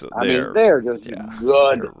just good. They're really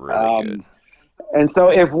good. And so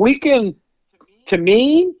if we can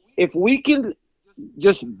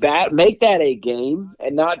just make that a game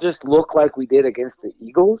and not just look like we did against the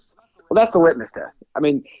Eagles, well, that's the litmus test. I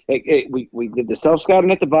mean, we did the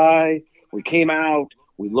self-scouting at the bye. We came out.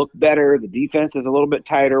 We looked better. The defense is a little bit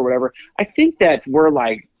tighter, whatever. I think that we're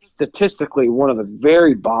like statistically one of the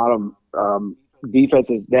very bottom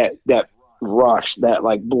defenses that rush, that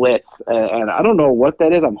like blitz. And I don't know what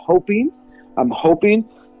that is. I'm hoping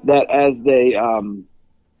that as they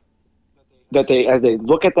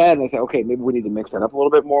look at that and they say, okay, maybe we need to mix that up a little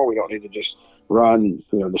bit more. We don't need to just run,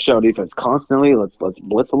 the shell defense constantly. Let's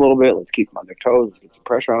blitz a little bit. Let's keep them on their toes. Let's get some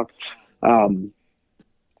pressure on them.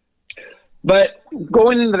 But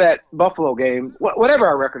going into that Buffalo game, whatever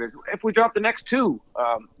our record is, if we drop the next 2,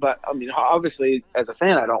 but I mean, obviously as a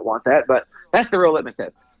fan, I don't want that. But that's the real litmus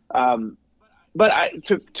test. But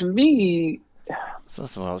to me. So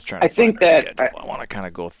that's what I was trying to find schedule. I want to kind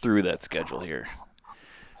of go through that schedule here.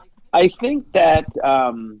 I think that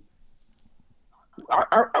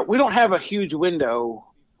we don't have a huge window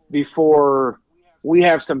before we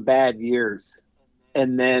have some bad years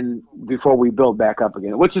and then before we build back up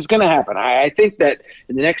again, which is going to happen. I think that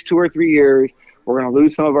in the next 2 or 3 years, we're going to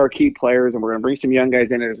lose some of our key players and we're going to bring some young guys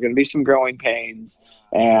in. There's going to be some growing pains.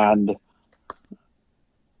 And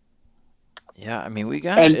Yeah, I mean, we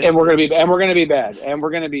got and we're gonna be bad.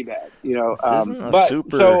 You know, this isn't a but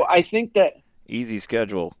super so I think that easy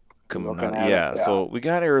schedule coming up. Yeah, So we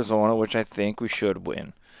got Arizona, which I think we should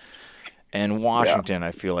win. And Washington,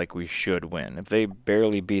 I feel like we should win. If they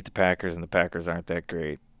barely beat the Packers, and the Packers aren't that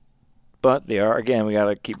great, but they are. Again, we got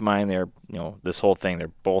to keep in mind this whole thing. They're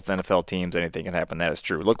both NFL teams. Anything can happen. That is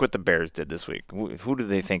true. Look what the Bears did this week. Who do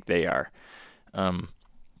they think they are,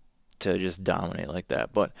 to just dominate like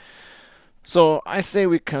that? But so I say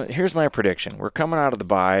here's my prediction. We're coming out of the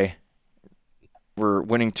bye. We're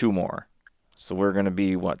winning 2 more, so we're going to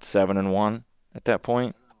be 7-1 at that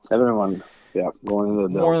point. 7-1. Yeah, going to the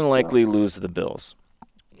Bills. More than likely lose to the Bills.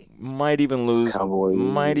 Might even lose. Cowboys.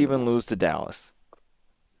 Might even lose to Dallas.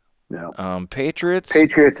 Yeah. Patriots.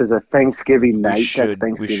 Patriots is a Thanksgiving night. We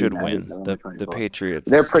should win. The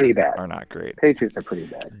Patriots. They're pretty bad. Are not great. Patriots are pretty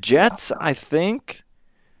bad. Jets, I think,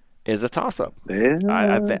 is a toss-up.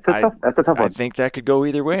 Yeah, that's a tough one. I think that could go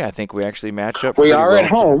either way. I think we actually match up. We are at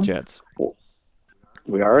home. Jets.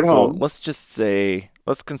 We are at home. Let's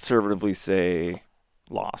conservatively say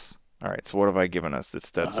loss. All right, so what have I given us? That's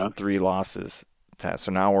 3 losses.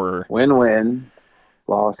 So now we're win-win,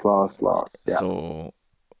 loss. Yeah. So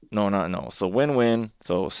no. So win-win.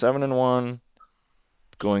 So 7-1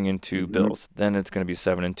 going into Bills. Then it's going to be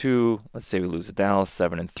 7-2. Let's say we lose to Dallas.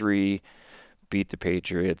 7-3, beat the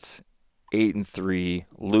Patriots. 8-3,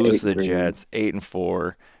 lose the Jets.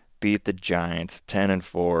 8-4, beat the Giants.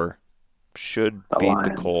 10-4, should beat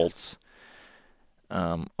the Colts.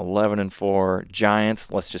 11-4 Giants.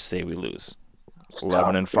 Let's just say we lose.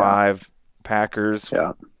 11-5 Packers.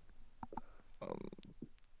 Yeah.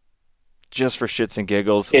 Just for shits and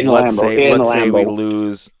giggles, let's say we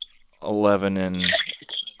lose 11-6.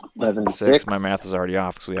 11-6. My math is already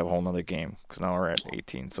off because we have a whole nother game. Because now we're at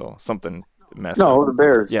 18. So something messed up. No, the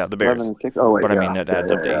Bears. Yeah, the Bears. 11-6. Oh wait, but I mean that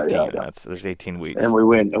adds up to 18. Yeah. There's 18 weeks. And we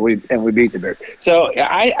win. And we beat the Bears. So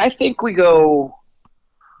I think we go.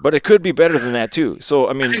 But it could be better than that too. So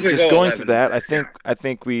I mean, just going for that, I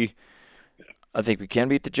think we can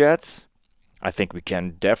beat the Jets. I think we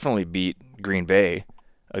can definitely beat Green Bay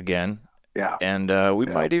again. Yeah. And we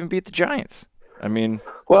might even beat the Giants. I mean,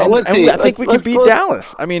 let's see. I think we can beat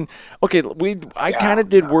Dallas. I mean, okay, I kind of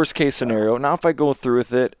did worst case scenario. Now if I go through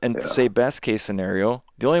with it and say best case scenario,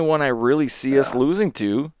 the only one I really see us losing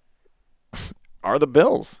to are the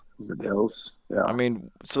Bills. The Bills. Yeah. I mean,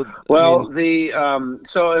 so so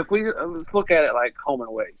if let's look at it like home and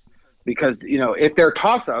away, because if they're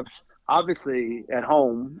toss-ups, obviously at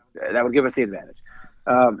home that would give us the advantage.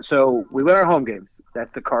 So we win our home games.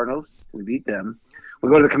 That's the Cardinals. We beat them. We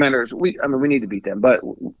go to the Commanders. We need to beat them, but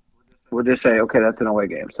we'll just say okay, that's an away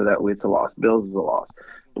game, so that it's a loss. Bills is a loss.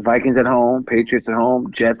 Vikings at home, Patriots at home,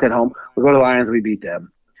 Jets at home. We go to Lions. We beat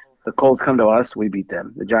them. The Colts come to us, we beat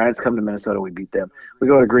them. The Giants come to Minnesota, we beat them. We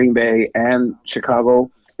go to Green Bay and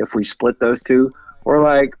Chicago. If we split those two, we're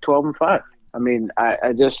like 12-5. I mean,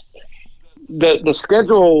 I just the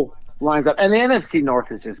schedule lines up, and the NFC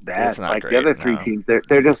North is just bad. It's not like great, the other 3 teams, they're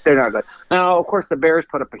not good. Now, of course, the Bears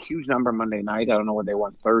put up a huge number Monday night. I don't know what they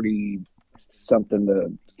won, 30-something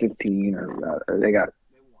to 15, or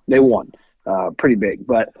they won pretty big,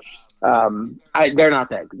 but they're not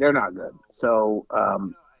good. So.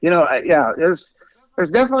 There's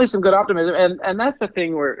definitely some good optimism, and that's the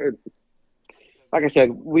thing where, like I said,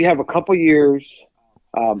 we have a couple years.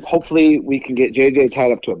 Hopefully, we can get JJ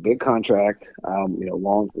tied up to a big contract.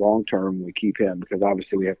 Long term, we keep him because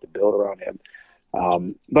obviously we have to build around him.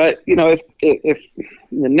 But if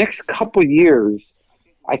in the next couple years,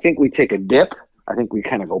 I think we take a dip. I think we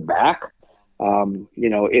kind of go back.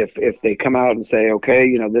 If they come out and say,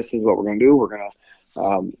 okay, this is what we're going to do, we're going to.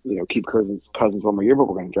 Keep Cousins one more year, but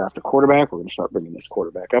we're going to draft a quarterback. We're going to start bringing this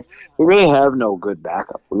quarterback up. We really have no good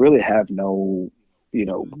backup. We really have no,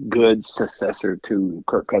 good successor to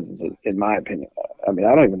Kirk Cousins, in my opinion. I mean,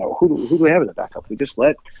 I don't even know who do we have as a backup. We just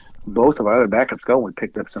let both of our other backups go. We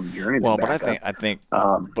picked up some journeyman. Well, but I think,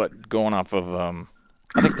 but going off of,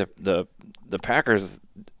 I think the Packers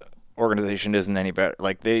organization isn't any better.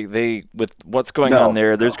 Like they with what's going on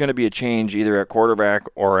there, there's going to be a change either at quarterback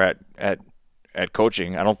or at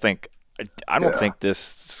coaching. I don't think this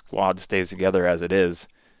squad stays together as it is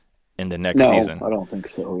in the next season. I don't think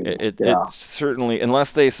so. It certainly,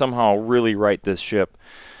 unless they somehow really right this ship,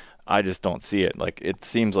 I just don't see it. Like it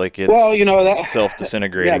seems like it's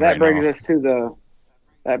self-disintegrating. That brings right now.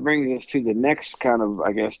 That brings us to the next kind of,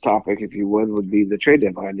 I guess, topic, if you would be the trade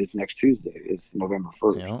deadline is next Tuesday. It's November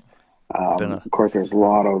 1st. Yeah. Of course, there's a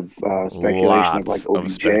lot of speculation of like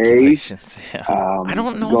OBJ. Yeah. I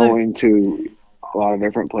don't know going to a lot of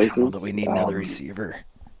different places. I don't know that we need another receiver.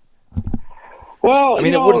 Well, I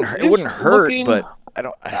mean, it wouldn't hurt, but I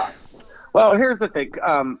don't. Well, here's the thing.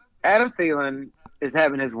 Adam Thielen is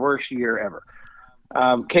having his worst year ever.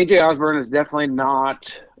 KJ Osborne is definitely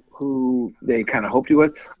not who they kind of hoped he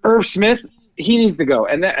was. Irv Smith, he needs to go.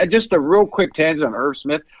 And just a real quick tangent on Irv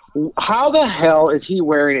Smith. How the hell is he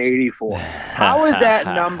wearing 84? How is that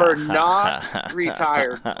number not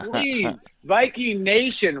retired? Please, Viking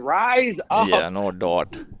Nation, rise up. Yeah, no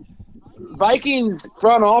doubt. Vikings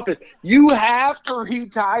front office, you have to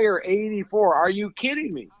retire 84. Are you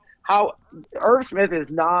kidding me? How Irv Smith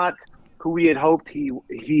is not who we had hoped he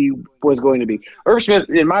was going to be. Irv Smith,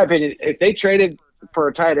 in my opinion, if they traded for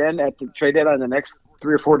a tight end at the trade deadline in the next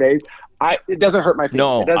 3 or 4 days, it doesn't hurt my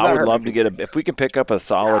feelings. No, I would love to get if we can pick up a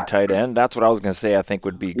solid tight end. That's what I was going to say. I think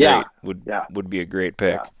would be great. Would be a great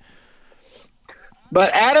pick. Yeah.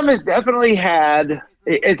 But Adam has definitely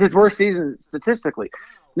it's his worst season statistically.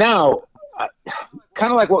 Now,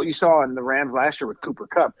 kind of like what you saw in the Rams last year with Cooper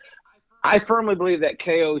Kupp, I firmly believe that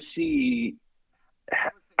KOC,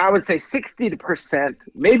 I would say 60%,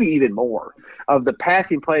 maybe even more, of the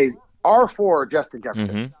passing plays are for Justin Jefferson.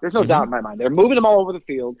 Mm-hmm. There's no doubt in my mind. They're moving him all over the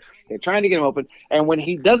field. They're trying to get him open. And when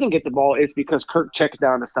he doesn't get the ball, it's because Kirk checks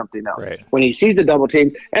down to something else. Right. When he sees a double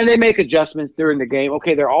team, and they make adjustments during the game.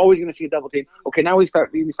 Okay, they're always going to see a double team. Okay, now we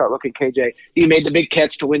start looking at KJ. He made the big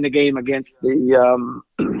catch to win the game against the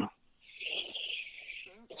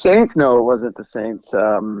Saints. No, it wasn't the Saints.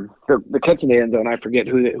 The catch in the end zone, I forget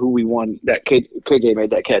who we won. That KJ made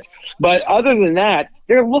that catch. But other than that,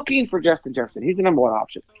 they're looking for Justin Jefferson. He's the number one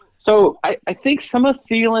option. So I think some of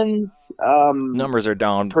Thielen's numbers are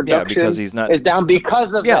down. Yeah, because he's not is down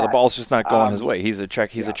because of that. The ball's just not going his way. He's a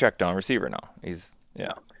check down receiver now. He's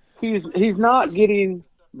not getting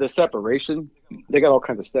the separation. They got all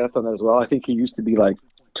kinds of stats on that as well. I think he used to be like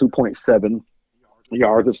 2.7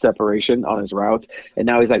 yards of separation on his routes, and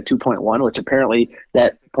now he's like 2.1, which apparently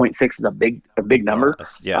that 0.6 is a big number.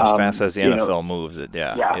 As fast as the NFL moves it.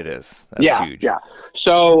 Yeah, it is. That's huge. Yeah.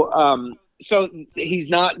 So he's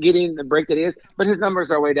not getting the break that he is, but his numbers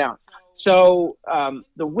are way down. So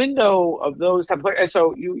the window of those type of players.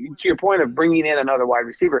 So to your point of bringing in another wide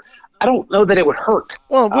receiver, I don't know that it would hurt.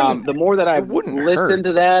 Well, the more that I listen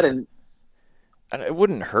to that, and it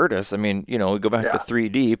wouldn't hurt us. I mean, we go back to 3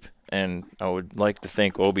 deep, and I would like to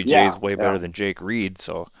think OBJ is way better than Jake Reed.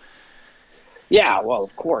 So. Yeah, well,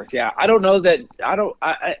 of course, yeah. I don't know that.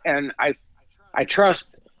 I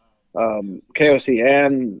trust KOC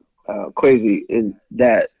and Kwesi in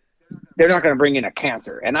that they're not going to bring in a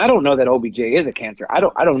cancer, and I don't know that OBJ is a cancer. I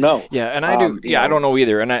don't know. Yeah, and I do. I don't know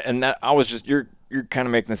either. And that I was just you're kind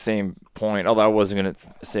of making the same point. Although I wasn't going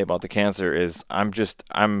to say about the cancer is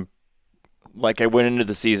I'm like I went into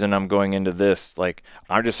the season. I'm going into this like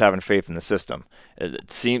I'm just having faith in the system. It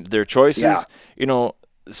seemed their choices,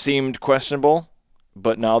 seemed questionable,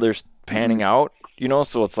 but now they're panning out.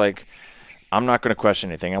 So it's like. I'm not going to question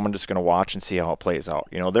anything. I'm just going to watch and see how it plays out.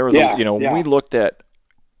 There was, when we looked at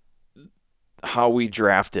how we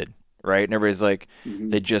drafted, right? And everybody's like,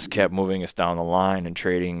 they just kept moving us down the line and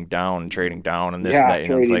trading down and this and that.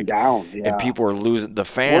 It's like, and people were losing. The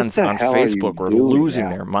fans on Facebook were losing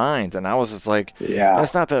their minds, and I was just like,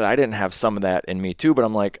 it's not that I didn't have some of that in me too, but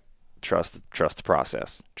I'm like, trust the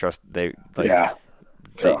process. Trust they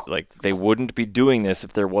wouldn't be doing this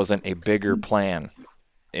if there wasn't a bigger plan.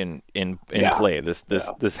 In play.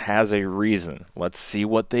 This has a reason. Let's see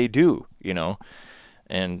what they do,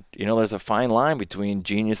 And there's a fine line between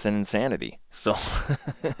genius and insanity. So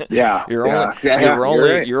you're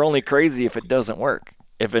only crazy if it doesn't work.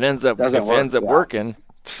 If it ends up working,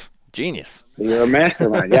 genius. You're a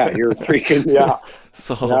mastermind. Yeah, you're freaking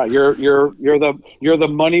So you're the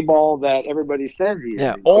money ball that everybody says he is.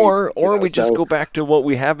 Yeah, or we just go back to what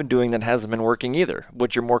we have been doing that hasn't been working either,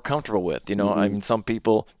 what you're more comfortable with. I mean, some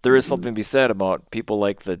people there is something to be said about people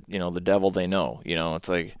like the devil they know. It's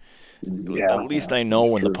like at least I know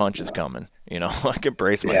when the punch is coming. I can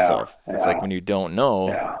brace myself. It's like when you don't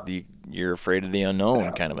know, you're afraid of the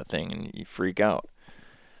unknown kind of a thing, and you freak out.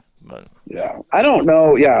 But I don't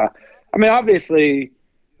know. Yeah, I mean, obviously.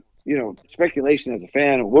 Speculation as a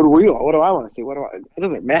fan. What do I want to see? It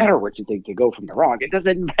doesn't matter what you think to go from the Rock. It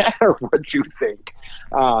doesn't matter what you think.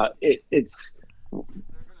 It's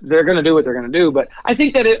they're going to do what they're going to do. But I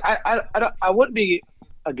think that I wouldn't be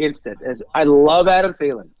against it. As I love Adam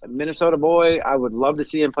Thielen, a Minnesota boy. I would love to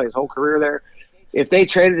see him play his whole career there. If they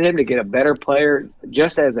traded him to get a better player,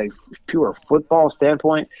 just as a pure football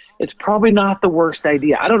standpoint, it's probably not the worst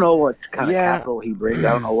idea. I don't know what kind of capital he brings.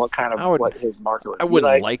 I don't know what kind of what his market would be. I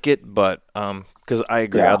wouldn't like it, but because I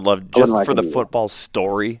agree, I'd love just for the football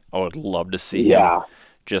story. I would love to see him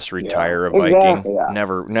just retire a Viking,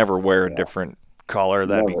 never wear a different color,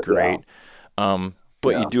 that'd be great.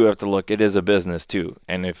 But you do have to look. It is a business too,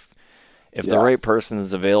 and if the right person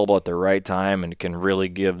is available at the right time and can really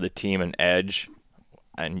give the team an edge,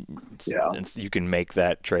 and you can make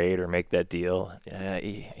that trade or make that deal,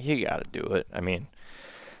 you got to do it. I mean,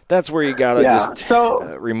 that's where you got to just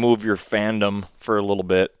remove your fandom for a little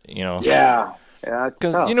bit, you know. Yeah.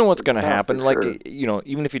 Because you know what's going to happen. Like, you know,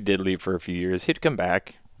 even if he did leave for a few years, he'd come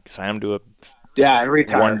back, sign him to a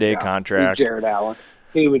one-day contract. Jared Allen.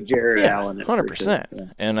 He would Jared Allen. 100%. Sure.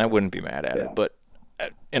 And I wouldn't be mad at it. But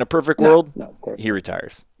in a perfect world, he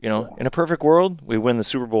retires. You know, in a perfect world, we win the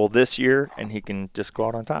Super Bowl this year, and he can just go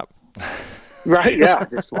out on top. Right? Yeah.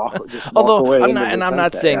 Just walk Although away I'm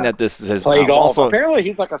not saying that this is play golf. Apparently,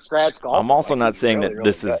 he's like a scratch golfer. I'm also not saying that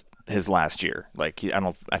this is his last year. Like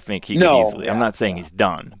I think he could easily. I'm not saying he's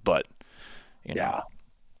done, but you know.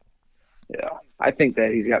 Yeah. I think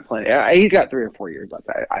that he's got plenty. He's got 3 or 4 years left.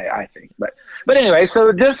 I think. But anyway,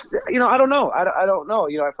 so just I don't know. I don't know.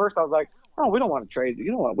 You know, at first I was like, oh, we don't want to trade. We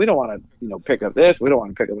don't want to pick up this. We don't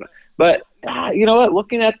want to pick up. But you know what?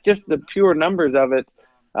 Looking at just the pure numbers of it,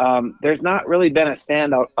 there's not really been a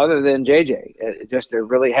standout other than JJ. There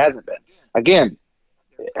really hasn't been. Again,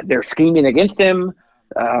 they're scheming against him.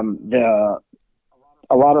 A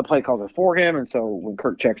lot of play calls are for him, and so when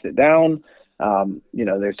Kirk checks it down,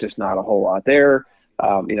 there's just not a whole lot there.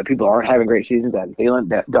 People aren't having great seasons. Adam Thielen,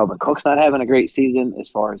 Dalvin Cook's not having a great season as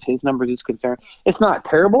far as his numbers is concerned. It's not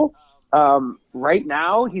terrible. Right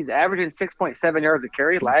now, he's averaging 6.7 yards a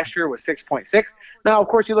carry. Last year was 6.6. Now, of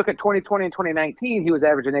course, you look at 2020 and 2019, he was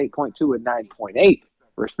averaging 8.2 and 9.8,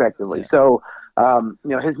 respectively. Yeah. So,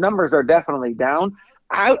 his numbers are definitely down.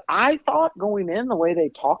 I thought going in, the way they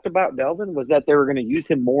talked about Delvin was that they were going to use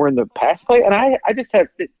him more in the pass play, and I just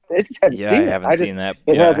haven't seen it. I haven't seen that.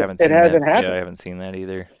 It hasn't happened. Yeah, I haven't seen that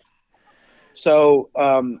either. So,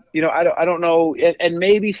 I don't know, and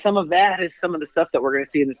maybe some of that is some of the stuff that we're going to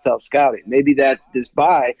see in the self-scouting. Maybe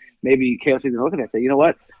maybe KLC can look at that and say, you know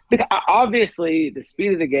what? Because obviously, the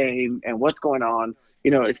speed of the game and what's going on,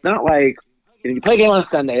 it's not like you play a game on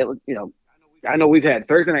Sunday, I know we've had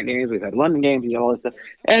Thursday night games, we've had London games, and all this stuff,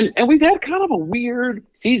 and we've had kind of a weird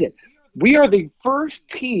season. We are the first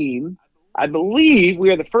team, I believe,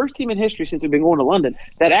 in history since we've been going to London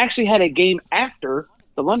that actually had a game after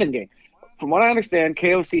the London game. From what I understand,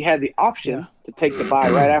 KOC had the option to take the bye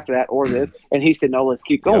right after that or this, and he said, no, let's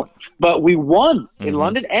keep going. Yep. But we won in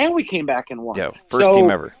London, and we came back and won. Yeah, first team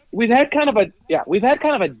ever. We've had kind of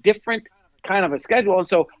a different kind of a schedule. And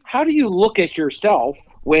so how do you look at yourself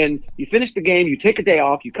when you finish the game, you take a day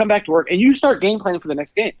off, you come back to work, and you start game planning for the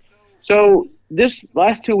next game? So this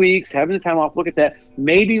last 2 weeks, having the time off, look at that.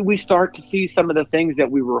 Maybe we start to see some of the things that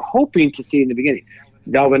we were hoping to see in the beginning.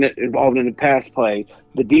 Dalvin involved in the pass play,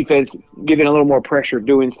 the defense giving a little more pressure,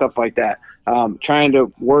 doing stuff like that, trying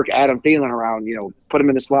to work Adam Thielen around, put him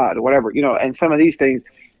in the slot or whatever, and some of these things,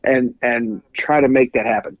 and try to make that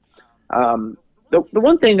happen. The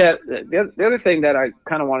one thing the other thing that I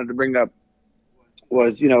kind of wanted to bring up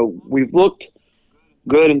was, we've looked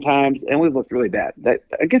good in times and we've looked really bad. That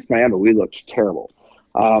against Miami, we looked terrible.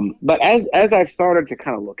 But as I've started to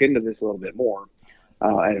kind of look into this a little bit more,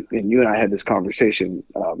 and you and I had this conversation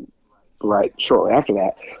right shortly after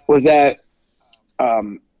that, was that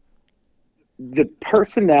the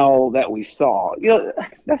personnel that we saw,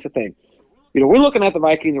 that's the thing. We're looking at the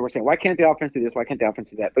Vikings and we're saying, why can't the offense do this? Why can't the offense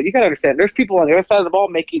do that? But you got to understand, there's people on the other side of the ball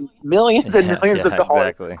making millions and millions of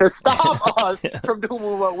dollars to stop us from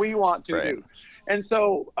doing what we want to do. And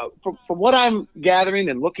so from what I'm gathering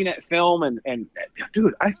and looking at film and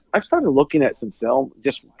dude, I've started looking at some film,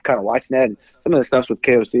 just kind of watching that and some of the stuff with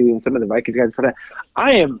KOC and some of the Vikings guys. But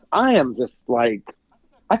I am just like,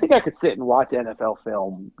 I think I could sit and watch NFL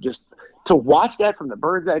film just to watch that from the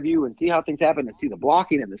bird's eye view and see how things happen and see the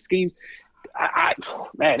blocking and the schemes.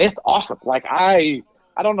 Man, it's awesome. Like I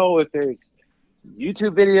don't know if there's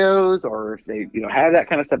YouTube videos or if they have that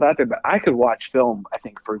kind of stuff out there, but I could watch film, I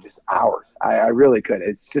think, for just hours. I really could.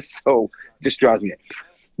 It's just draws me in.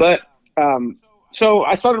 But so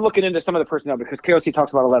I started looking into some of the personnel because KOC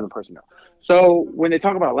talks about 11 personnel. So when they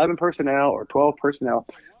talk about 11 personnel or 12 personnel,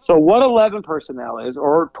 so what 11 personnel is,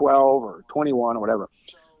 or 12 or 21 or whatever.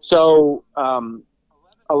 So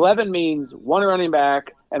 11 means one running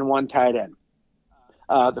back and one tight end.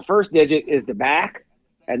 The first digit is the back,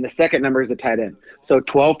 and the second number is the tight end. So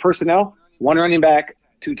 12 personnel, one running back,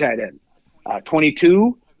 two tight ends.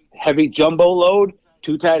 22, heavy jumbo load,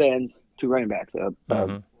 two tight ends, two running backs,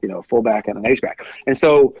 fullback and an H-back. And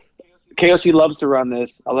so KOC loves to run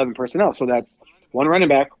this 11 personnel. So that's one running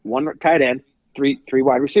back, one tight end, three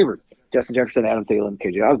wide receivers, Justin Jefferson, Adam Thielen,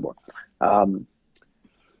 KJ Osborne.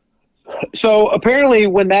 So apparently,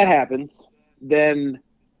 when that happens, then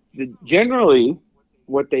generally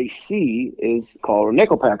what they see is called a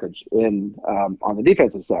nickel package on the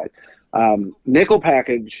defensive side. Nickel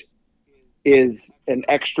package is an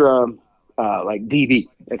extra like DB.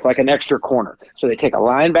 It's like an extra corner. So they take a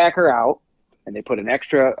linebacker out and they put an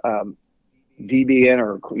extra DB in,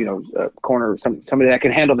 or corner, somebody that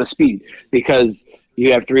can handle the speed, because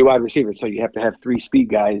you have 3 wide receivers, so you have to have 3 speed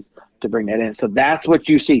guys to bring that in. So that's what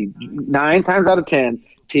you see. 9 times out of 10,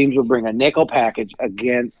 teams will bring a nickel package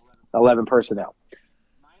against 11 personnel.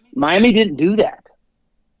 Miami didn't do that.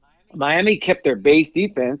 Miami kept their base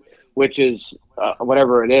defense, which is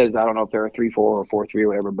whatever it is. I don't know if they're a 3-4 or 4-3 or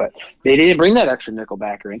whatever, but they didn't bring that extra nickel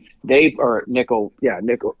backer in. Nickel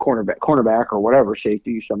cornerback or whatever,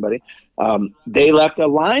 safety, somebody. They left a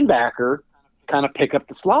linebacker kind of pick up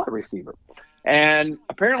the slot receiver, and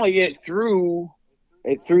apparently it threw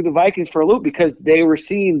the Vikings for a loop, because they were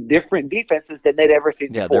seeing different defenses than they'd ever seen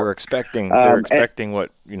before. Yeah, they were expecting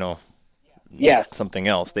yes, something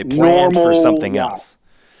else. They planned for something else.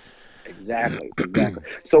 Exactly.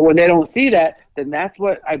 So when they don't see that, then that's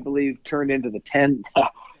what I believe turned into the 10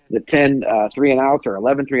 3 and outs, or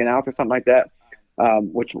 11 3 and outs, or something like that,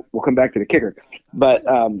 which we'll come back to the kicker. But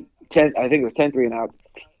 10, I think it was 10 3 and outs.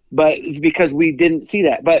 But it's because we didn't see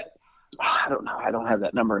that. But I don't know. I don't have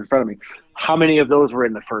that number in front of me. How many of those were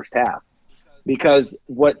in the first half? Because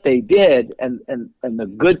what they did, and the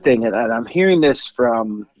good thing, and I'm hearing this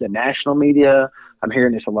from the national media, I'm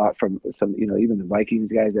hearing this a lot from some, even the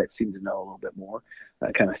Vikings guys that seem to know a little bit more,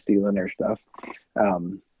 kind of stealing their stuff.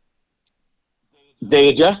 They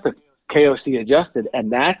adjusted. KOC adjusted,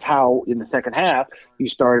 and that's how in the second half you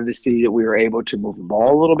started to see that we were able to move the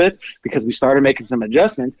ball a little bit, because we started making some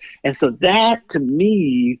adjustments. And so that, to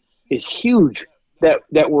me, is huge,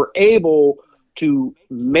 that we're able to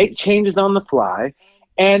make changes on the fly.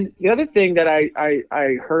 And the other thing that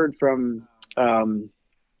I heard from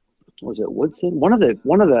was it Woodson? One of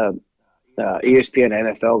the ESPN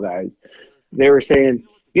NFL guys, they were saying,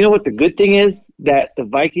 you know what the good thing is that the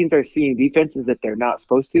Vikings are seeing defenses that they're not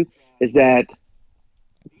supposed to, is that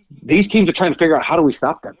these teams are trying to figure out, how do we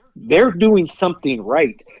stop them? They're doing something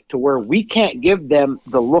right to where we can't give them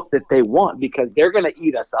the look that they want, because they're going to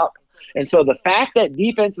eat us up. And so the fact that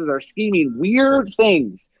defenses are scheming weird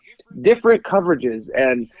things, different coverages,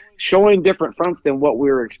 and showing different fronts than what we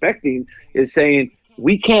were expecting is saying,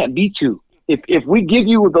 we can't beat you. If we give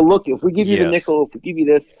you the look, if we give you the nickel, if we give you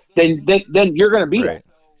this, then you're going to beat us.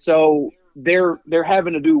 So they're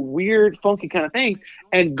having to do weird, funky kind of things.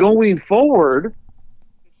 And going forward,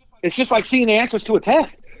 it's just like seeing the answers to a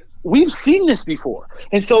test. We've seen this before.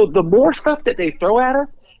 And so the more stuff that they throw at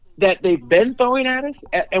us, that they've been throwing at us,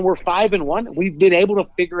 and we're 5-1, we've been able to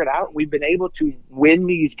figure it out. We've been able to win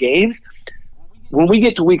these games. When we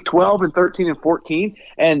get to week 12 and 13 and 14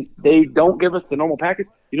 and they don't give us the normal package,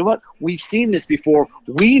 you know what? We've seen this before.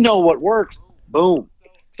 We know what works. Boom.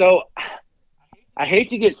 So I hate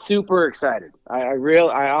to get super excited. I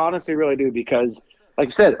honestly really do, because, like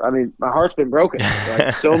I said, I mean, my heart's been broken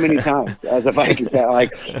like so many times as a Viking fan.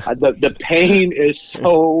 Like the pain is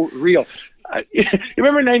so real. You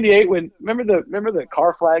remember '98 remember the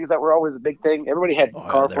car flags that were always a big thing? Everybody had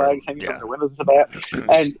car flags hanging from their windows and stuff,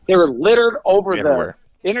 and they were littered over the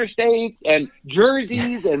interstates and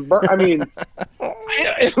jerseys, and I mean,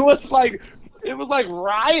 it was like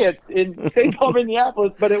riots in St. Paul,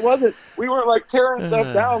 Minneapolis, but it wasn't. We weren't like tearing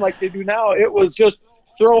stuff down like they do now. It was just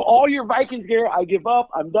throw all your Vikings gear. I give up.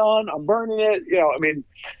 I'm done. I'm burning it. I mean,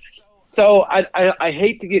 so I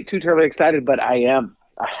hate to get too terribly excited, but I am.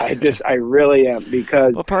 I really am,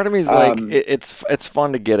 because part of me is like it's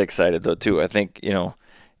fun to get excited though too. I think you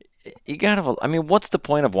gotta. I mean, what's the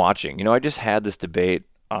point of watching? I just had this debate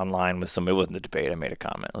online with somebody. It wasn't a debate. I made a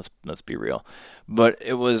comment. Let's be real, but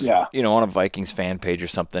it was on a Vikings fan page or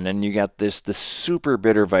something, and you got this super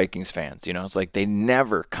bitter Vikings fans. It's like they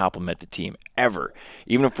never compliment the team ever,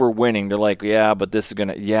 even if we're winning. They're like, yeah, but this is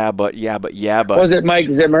gonna, but. Was it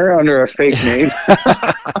Mike Zimmer under a fake name?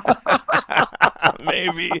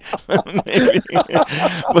 Maybe, but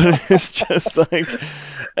it's just like,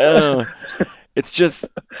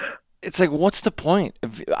 it's like, what's the point?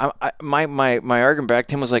 My argument back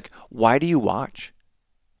to him was like, why do you watch?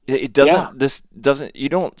 It doesn't. This doesn't. You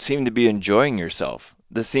don't seem to be enjoying yourself.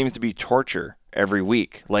 This seems to be torture every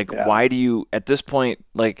week. Like, why do you at this point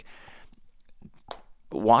like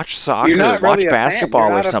watch soccer, watch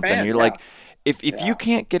basketball or something? You're like, if you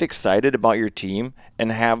can't get excited about your team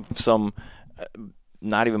and have some.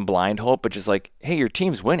 Not even blind hope, but just like, hey, your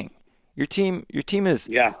team's winning. Your team is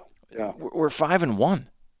We're 5-1.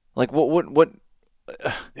 Like what?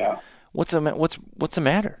 What's the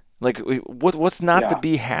matter? Like, what's not to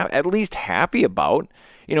be at least happy about?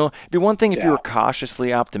 You know, it'd be one thing if you were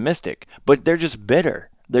cautiously optimistic, but they're just bitter.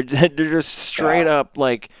 They're just straight up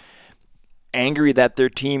like angry that their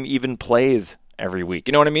team even plays every week.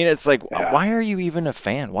 You know what I mean? It's like, why are you even a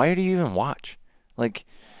fan? Why do you even watch? Like,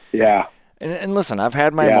 And listen, I've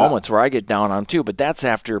had my moments where I get down on too, but that's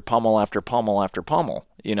after pummel after pummel after pummel.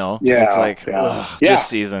 You know, it's like this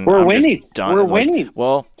season we're I'm winning. Just done. We're like, winning.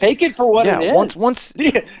 Well, take it for what it is. Once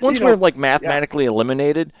we're like mathematically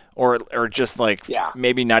eliminated, or just like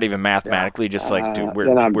maybe not even mathematically, just like dude,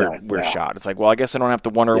 we're shot. It's like, well, I guess I don't have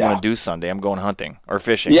to wonder what I want to do Sunday. I'm going hunting or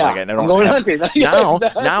fishing. Yeah, like, I don't I'm going hunting. Now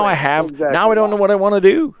Exactly. Now I don't know what I want to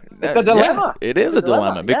do. It's a dilemma. It is a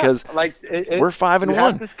dilemma because like we're 5-1. You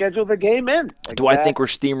have to schedule the game in. Do I think we're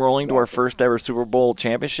steamrolling to our first ever Super Bowl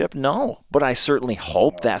championship? No, but I certainly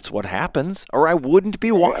hope that's what happens, or I wouldn't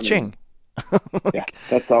be watching.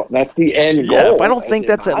 That's all. That's the end goal. Yeah, if I don't think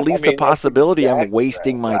that's at least a possibility, I'm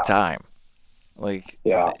wasting my time. Like,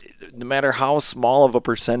 no matter how small of a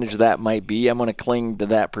percentage that might be, I'm going to cling to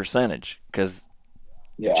that percentage because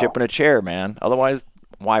chipping a chair, man. Otherwise,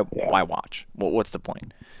 why watch? What's the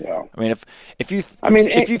point? Yeah. I mean, if you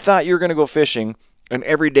thought you were going to go fishing and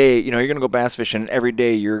every day, you know, you're going to go bass fishing and every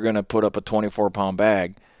day you're going to put up a 24-pound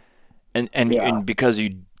bag, and because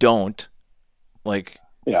you don't, like,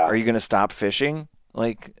 are you going to stop fishing?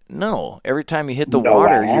 Like, no. Every time you hit the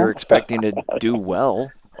water, you're expecting to do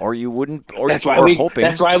well, or you wouldn't, or hoping.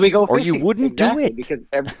 That's why we go fishing. Or you wouldn't do it because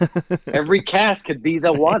every cast could be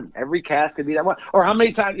the one. Every cast could be that one. Or how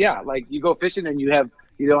many times? Yeah, like you go fishing and you have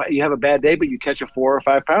a bad day, but you catch a 4 or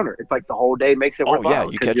 5 pounder. It's like the whole day makes it worthwhile. Oh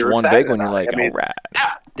yeah, you catch one big one, you're like, all right,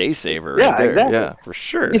 day saver, right there. Exactly. Yeah, for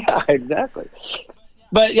sure. Yeah, exactly.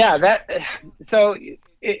 But so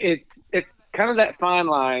it's kind of that fine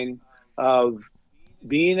line of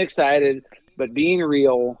being excited but being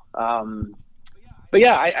real. But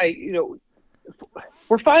yeah,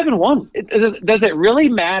 we're 5-1. Does it really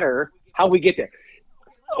matter how we get there?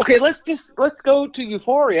 Okay, let's go to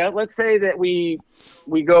euphoria. Let's say that we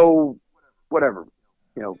go whatever,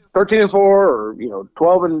 13-4 or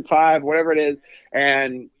 12-5, whatever it is,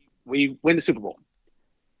 and we win the Super Bowl.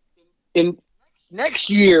 In next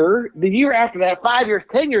year, the year after that, 5 years,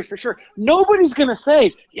 10 years for sure, nobody's going to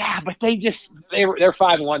say, but they're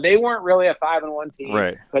 5-1. They weren't really a 5-1 team,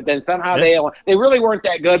 right? But then somehow they really weren't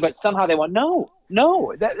that good, but somehow they won.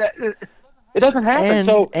 No, that it doesn't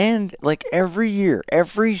happen. And like every year,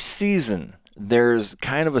 every season, there's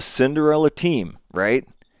kind of a Cinderella team, right?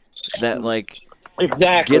 That like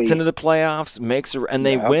exactly gets into the playoffs, and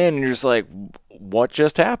they win, and you're just like, what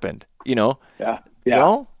just happened? Yeah.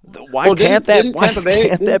 Well, why can't that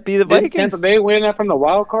be the Vikings? Didn't Tampa Bay win that from the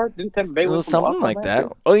wild card? Didn't Tampa Bay win something like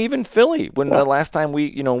that? Oh, even Philly. When the last time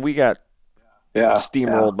we got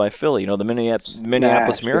steamrolled by Philly, the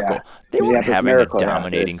Minneapolis Miracle. They weren't having a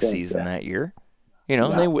dominating season that year. They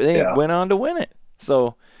went on to win it.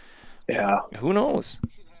 So, who knows?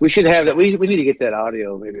 We should have that. We need to get that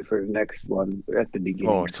audio maybe for the next one at the beginning.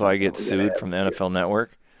 Oh, so I get sued from the NFL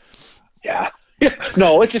Network? Yeah.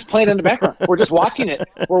 No, it's just playing in the background. We're just watching it.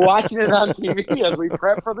 We're watching it on TV as we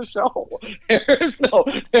prep for the show. There is no.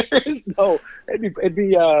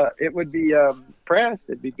 It would be press.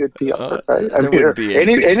 It'd be good PR. Right? There wouldn't be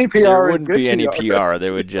any PR. There wouldn't be any PR. They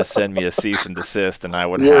would just send me a cease and desist, and I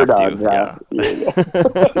would have to.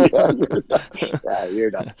 You're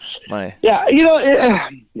done.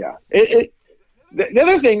 The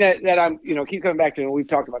other thing that I'm, keep coming back to, and we've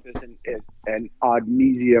talked about this in ad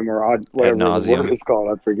nauseum or whatever it's called,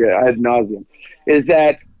 I forget, ad nauseum, is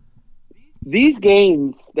that these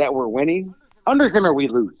games that we're winning, under Zimmer we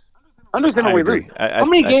lose. Under Zimmer we lose. How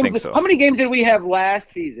many games did we have last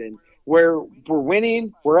season where we're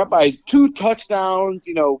winning, we're up by 2 touchdowns,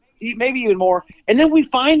 maybe even more, and then we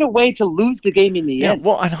find a way to lose the game in the end?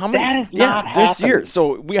 Well, and how many? That is not happening this year.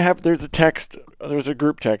 So there's a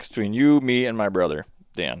group text between you, me, and my brother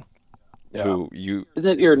Dan. Who you? Is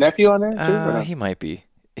it your nephew on there too? He might be.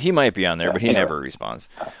 He might be on there, but he never responds.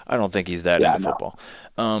 I don't think he's that into football.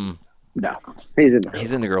 No, he's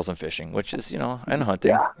in the girls and fishing, which is and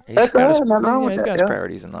hunting. Yeah. He's got his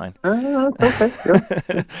priorities in line. That's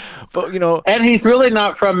okay. But and he's really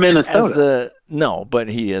not from Minnesota. But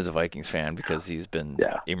he is a Vikings fan because he's been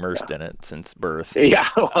immersed in it since birth. Yeah,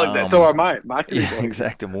 so are mine.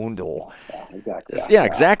 Exactamundo. Exactly. Yeah,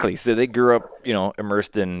 exactly. So they grew up,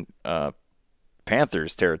 immersed in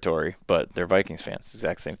Panthers territory, but they're Vikings fans.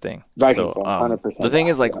 Exact same thing. Vikings, 100%. The thing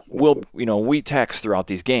is, like, we text throughout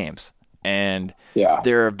these games, and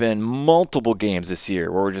there have been multiple games this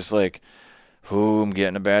year where we're just like, I'm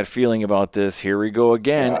getting a bad feeling about this. Here we go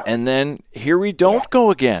again. And then here we don't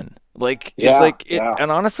go again. Like, it's like,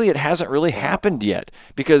 and honestly, it hasn't really happened yet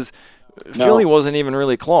because Philly wasn't even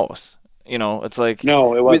really close. You know, it's like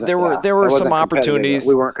no, it wasn't. There were some opportunities.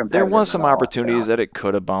 We weren't competitive. There was some opportunities that it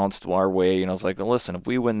could have bounced our way. You know, it's like, listen, if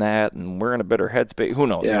we win that and we're in a better headspace, who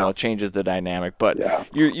knows? You know, it changes the dynamic. But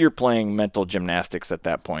you're playing mental gymnastics at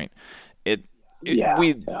that point.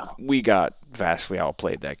 We got vastly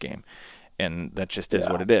outplayed that game, and that just is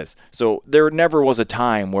what it is. So there never was a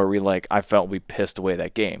time where I felt we pissed away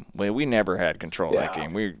that game. We never had control of that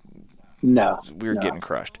game. We were getting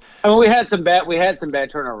crushed. I mean, we had some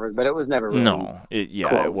bad turnovers, but it was never really close.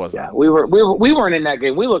 It wasn't. Yeah, we weren't in that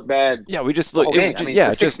game. We looked bad. Yeah, we just looked.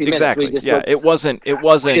 Exactly. Yeah, it wasn't.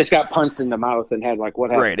 We just got punched in the mouth and had what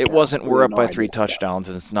happened. Right. It wasn't. We're up by 3 touchdowns,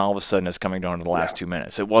 and all of a sudden it's coming down to the last 2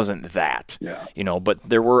 minutes. It wasn't that. Yeah. You know, but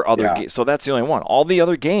there were other games. So that's the only one. All the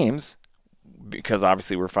other games, because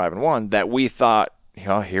obviously we're 5-1, that we thought,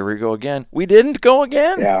 here we go again. We didn't go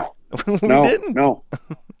again. Yeah. We didn't.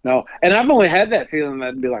 No, and I've only had that feeling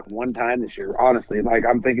that'd be like one time this year, honestly. Like,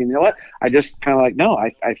 I'm thinking, you know what? I just kind of like, no,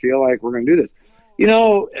 I feel like we're going to do this. You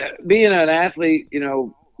know, being an athlete, you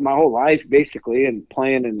know, my whole life basically, and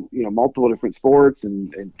playing in, you know, multiple different sports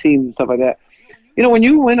and teams and stuff like that. You know, when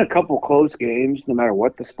you win a couple close games, no matter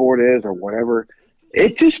what the sport is or whatever,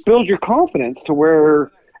 it just builds your confidence to where,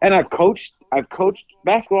 and I've coached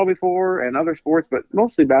basketball before and other sports, but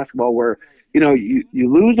mostly basketball, where, you know, you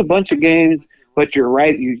lose a bunch of games, but you're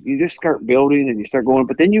right. You just start building and you start going,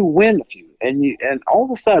 but then you win a few, and all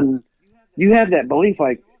of a sudden you have that belief,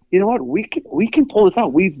 like, you know what, we can pull this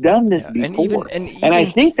out. We've done this before, and I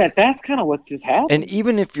think that's kind of what's just happened. And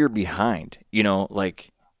even if you're behind, you know,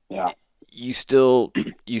 like, you still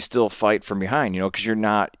fight from behind, you know, because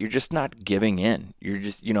you're just not giving in. You're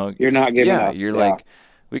just, you know, you're not giving up. You're like,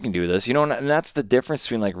 we can do this, you know, and that's the difference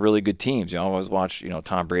between like really good teams. You always watch, you know,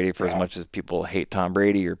 Tom Brady, for as much as people hate Tom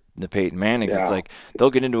Brady or the Peyton Mannings. It's like they'll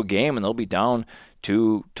get into a game and they'll be down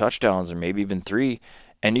 2 touchdowns or maybe even 3,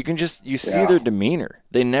 and you see their demeanor.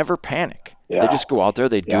 They never panic. They just go out there,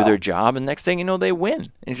 they do their job, and next thing you know, they win. And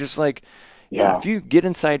it's just like, if you get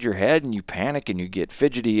inside your head and you panic and you get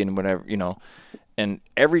fidgety and whatever, you know, and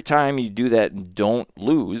every time you do that and don't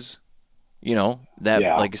lose, you know, that,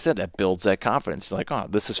 like I said, that builds that confidence. You're like, oh,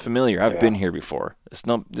 this is familiar. I've been here before. It's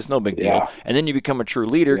no big deal. And then you become a true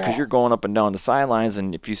leader because you're going up and down the sidelines,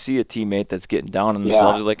 and if you see a teammate that's getting down on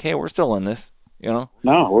themselves, you're like, hey, we're still in this, you know?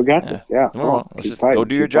 No, we got this. Yeah. Well, let's just go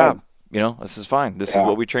do your job. You know, this is fine. This is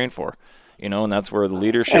what we train for, you know, and that's where the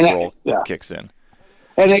leadership role kicks in.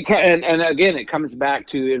 And again, it comes back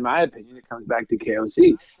to, in my opinion, it comes back to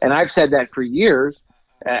KOC. And I've said that for years.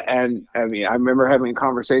 And I mean, I remember having a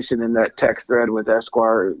conversation in that text thread with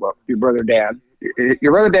Esquire, your brother Dan.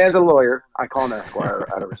 Your brother Dan's a lawyer. I call him Esquire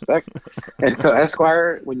out of respect. And so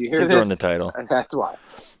Esquire, when you hear this, throwing the title. That's why.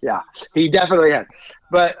 Yeah, he definitely has.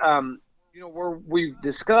 But you know, we've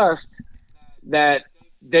discussed that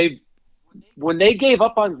when they gave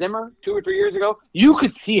up on Zimmer 2 or 3 years ago, you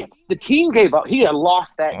could see it. The team gave up. He had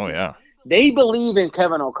lost that game. Yeah. They believe in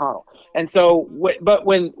Kevin O'Connell. And so, but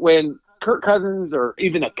when Kirk Cousins or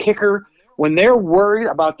even a kicker, when they're worried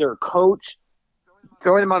about their coach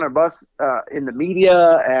throwing them on a bus in the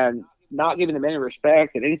media and not giving them any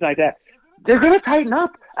respect and anything like that, they're going to tighten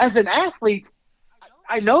up. As an athlete,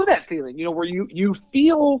 I know that feeling, you know, where you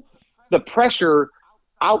feel the pressure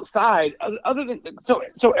outside. Other than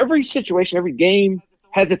so every situation, every game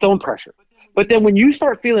has its own pressure. But then when you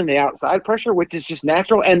start feeling the outside pressure, which is just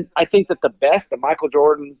natural, and I think that the Michael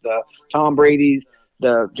Jordans, the Tom Brady's,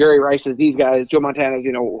 the Jerry Rices, these guys, Joe Montana's,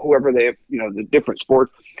 you know, whoever they have, you know, the different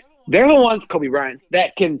sports, they're the ones, Kobe Bryant,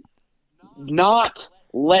 that can not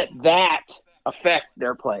let that affect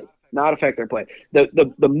their play.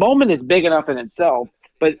 The moment is big enough in itself,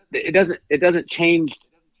 but it doesn't change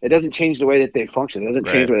the way that they function. It doesn't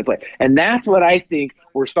change the way they play. And that's what I think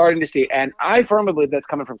we're starting to see. And I firmly believe that's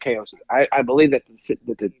coming from KOC. I believe that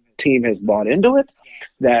the team has bought into it,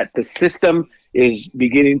 that the system is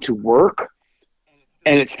beginning to work.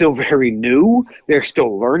 And it's still very new. They're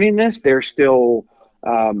still learning this. They're still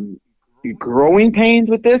growing pains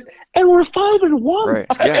with this. And we're 5-1. Right.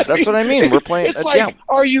 Yeah, that's what I mean. We're playing. It's like,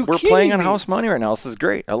 are you We're playing on house money right now. This is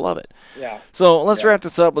great. I love it. Yeah. So let's wrap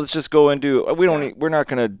this up. Let's just go into. We're not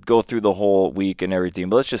going to go through the whole week and everything,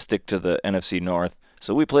 but let's just stick to the NFC North.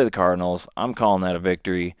 So we play the Cardinals. I'm calling that a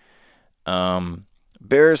victory.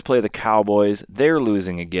 Bears play the Cowboys. They're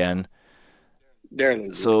losing again.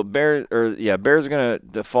 So Bears are going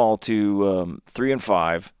to fall to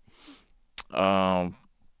 3-5.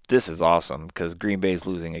 This is awesome because Green Bay's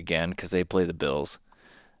losing again because they play the Bills.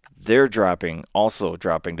 They're dropping to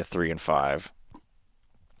 3-5.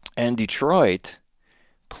 And Detroit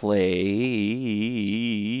plays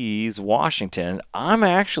Washington. I'm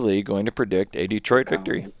actually going to predict a Detroit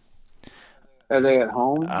victory. Are they at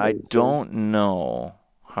home? I don't know.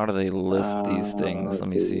 How do they list these things? Let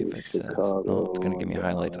me see if it says. Oh, it's going to give me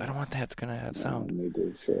highlights. I don't want that. It's going to have sound.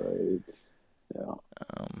 Detroit. Yeah.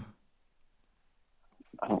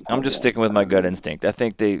 I'm just sticking with my gut instinct. I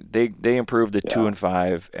think they improve to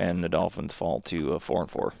 2-5, and the Dolphins fall to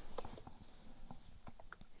 4-4.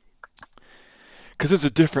 Because it's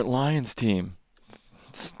a different Lions team.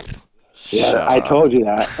 Yeah, I told you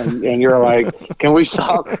that, and you're like, "Can we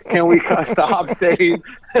stop? Can we stop saying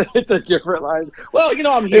it's a different line?" Well,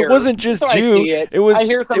 I'm here. It wasn't just so you. It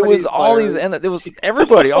was all these, and it was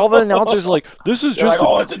everybody. All the announcers like, "This is just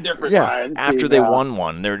it's a different Lions after team, they won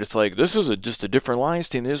one, they're just like, "This is just a different Lions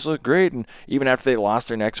team. They just look great." And even after they lost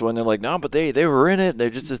their next one, they're like, "No, but they were in it. They're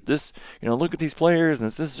just this. Look at these players, and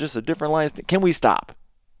this is just a different Lions team." Can we stop?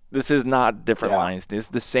 This is not different Lions. This is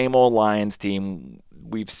the same old Lions team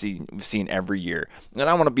we've seen every year. And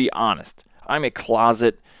I want to be honest. I'm a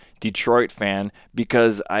closet Detroit fan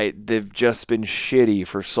because they've just been shitty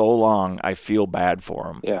for so long. I feel bad for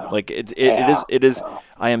them. Yeah. Like it is.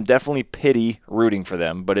 I am definitely pity rooting for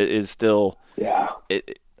them, but it is still. Yeah.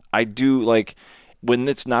 I do like when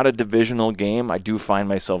it's not a divisional game. I do find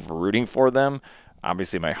myself rooting for them.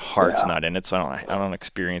 Obviously, my heart's not in it, so I don't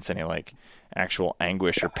experience any like actual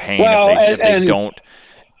anguish or pain if they don't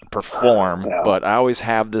perform. But I always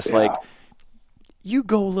have this like, you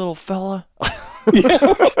go, little fella.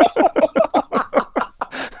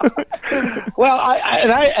 Well,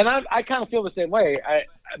 I kind of feel the same way.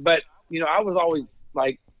 But I was always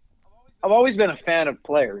like, I've always been a fan of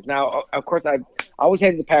players. Now, of course, I always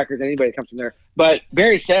hated the Packers. Anybody that comes from there, but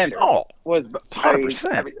Barry Sanders was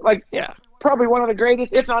 100%. Probably one of the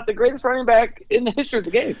greatest, if not the greatest running back in the history of the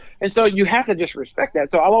game. And so you have to just respect that.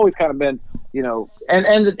 So I've always kind of been,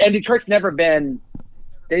 and Detroit's never been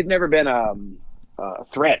a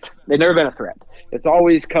threat. They've never been a threat. It's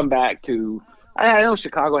always come back to, I know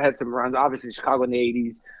Chicago had some runs, obviously Chicago in the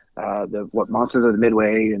 80s, the Monsters of the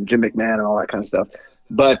Midway and Jim McMahon and all that kind of stuff.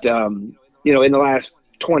 But, in the last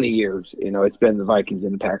 20 years, it's been the Vikings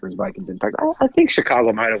and the Packers, I think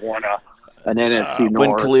Chicago might have won an NFC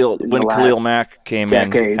North. When Khalil Mack came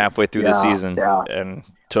in halfway through the season and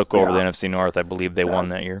took over the NFC North, I believe they won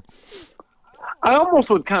that year. I almost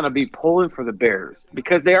would kind of be pulling for the Bears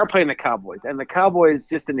because they are playing the Cowboys, and the Cowboys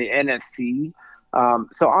just in the NFC.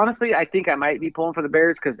 So honestly, I think I might be pulling for the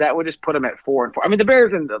Bears because that would just put them at 4-4. I mean, the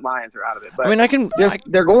Bears and the Lions are out of it, but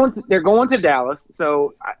they're going to Dallas.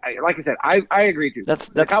 So like I said, I agree too. That's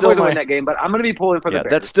the Cowboys still will win that game, but I'm going to be pulling for the Bears.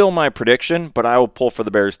 That's still my prediction, but I will pull for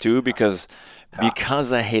the Bears too because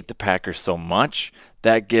I hate the Packers so much.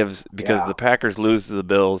 That gives because the Packers lose to the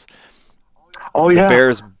Bills. The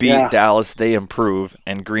Bears beat Dallas, they improve,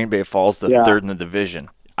 and Green Bay falls to third in the division.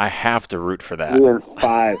 I have to root for that.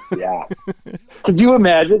 3-5, Could you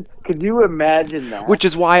imagine that? Which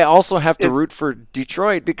is why I also have to root for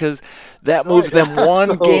Detroit because that moves them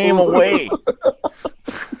one game away.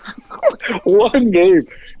 One game.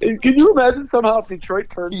 Can you imagine somehow if Detroit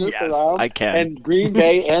turns this around? I can. And Green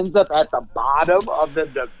Bay ends up at the bottom of the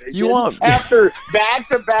division after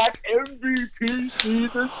back-to-back MVP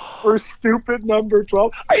seasons for stupid number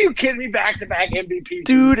 12? Are you kidding me? Back-to-back MVP seasons?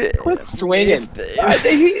 Dude, quit swinging.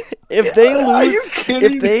 If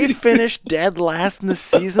they finish dead last in the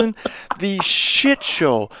season, the shit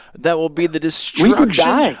show that will be the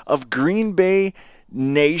destruction of Green Bay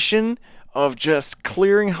Nation, of just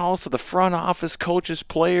clearing house of the front office, coaches,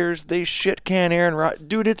 players. They shit can Aaron Rodgers.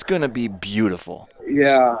 Dude, it's going to be beautiful.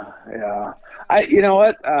 Yeah. You know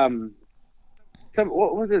what?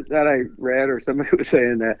 What was it that I read or somebody was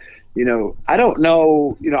saying that, I don't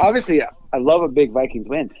know. Obviously I love a big Vikings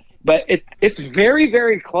win, but it's very,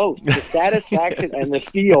 very close. The satisfaction and the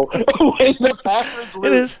feel when the Packers lose.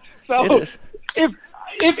 It is. So it is.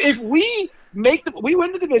 If we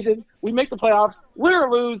win the division, we make the playoffs, win or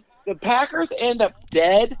lose, the Packers end up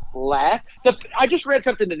dead last. I just read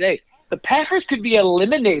something today. The Packers could be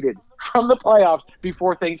eliminated from the playoffs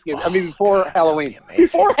before Thanksgiving. Before Halloween.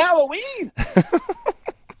 Before Halloween.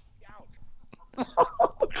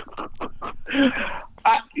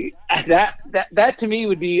 That to me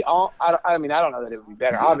would be all. I don't know that it would be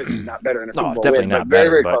better. Obviously, not better in a Super Bowl definitely win, not but very, better.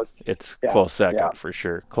 very but close. It's close second for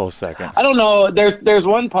sure. Close second. I don't know. There's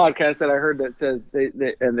one podcast that I heard that says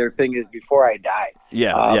and their thing is before I die.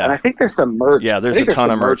 Yeah. And I think there's some merch. Yeah, there's a ton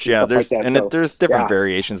of merch. Yeah, there's there's different yeah.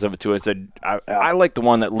 variations of it too. I like the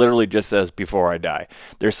one that literally just says before I die.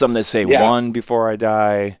 There's some that say one before I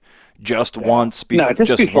die. just once, No, just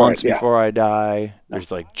just before once it, yeah. before I die.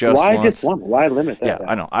 There's like just Why once. just one? Why limit that? Yeah, then?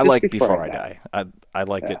 I know. I Just like before I die. I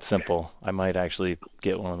like Yeah. it simple. I might actually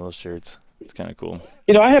get one of those shirts. It's kind of cool.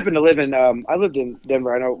 You know, I happen to live in. I lived in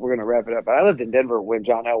Denver. I know we're going to wrap it up, but I lived in Denver when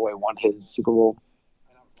John Elway won his Super Bowl,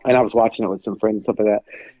 and I was watching it with some friends and stuff like that.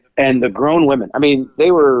 And the grown women, I mean,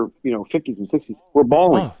 they were 50s and 60s, were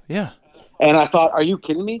bawling. Oh yeah. And I thought, are you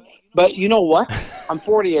kidding me? But you know what? I'm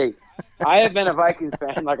 48. I have been a Vikings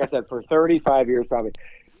fan, like I said, for 35 years probably.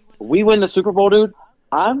 We win the Super Bowl, dude.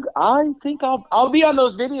 I think I'll be on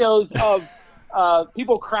those videos of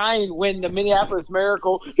people crying when the Minneapolis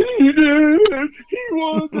Miracle. He did. He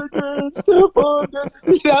won the grand step.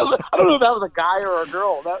 I don't know if that was a guy or a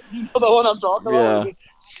girl. You know the one I'm talking about? Yeah.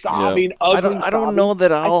 Sobbing, Yeah. ugly. I don't know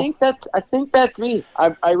that I'll. I think that's me.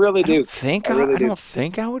 I really do. I don't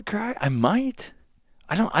think I would cry. I might.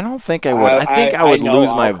 I don't think I would. I think I would know lose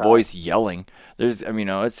I'll my cry. voice yelling.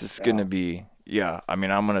 It's just gonna be. Yeah. I'm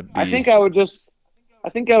gonna be. I think I would just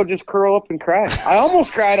curl up and cry. I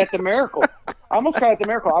almost cried at the Miracle. I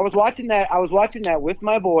was watching that with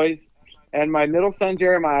my boys, and my middle son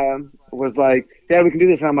Jeremiah was like, "Dad, we can do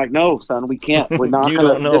this." And I'm like, "No, son, we can't. We're not You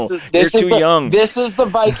gonna." don't know. You're too young. This is the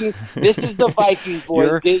Vikings. This is the Vikings,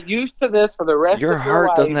 boys. Get used to this for the rest of Your your heart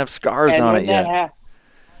life. doesn't have scars And on when it that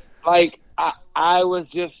yet. I was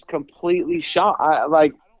just completely shocked. I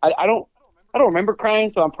don't remember crying,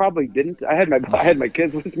 so I probably didn't. I had my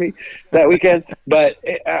kids with me that weekend, but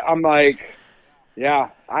I'm like,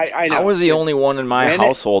 yeah, I know. I was the only one in my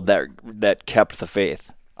household that kept the faith.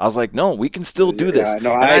 I was like, no, we can still do this.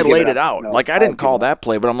 no, and I I give laid it it up. out. No, like, I didn't call that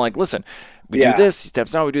play, but I'm like, listen, we do this, he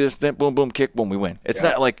steps out, we do this, then boom, boom, kick, boom, we win. It's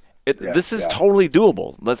not like, this is totally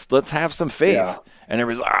doable. Let's have some faith. Yeah. And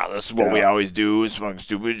everybody's this is what we always do. It's fucking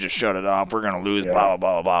stupid. Just shut it off. We're going to lose, blah, blah,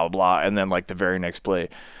 blah, blah, blah. And then, like, the very next play,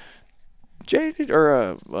 Diggs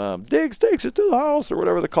takes it to the house or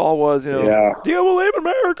whatever the call was. Do you believe in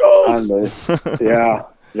miracles? Yeah,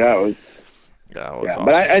 it was. Yeah, it was awesome.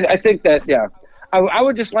 But I think that, I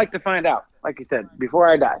would just like to find out, like you said, before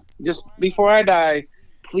I die. Just before I die,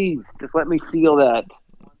 please, just let me feel that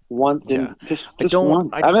once. Yeah. Just I don't.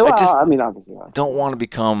 once. Obviously, don't want to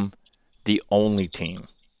become the only team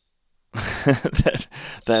that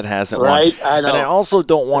hasn't won. Right, I know. And I also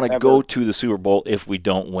don't want to go to the Super Bowl if we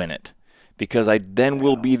don't win it, because I then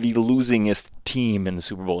will be the losingest team in the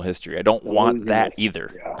Super Bowl history. I don't want that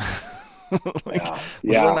either. Yeah.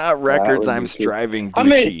 Those are not records I'm striving to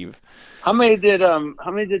achieve. How many did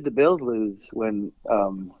the Bills lose when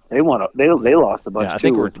they won? They lost a bunch. Yeah, I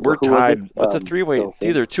think we're tied. What's a three-way? It's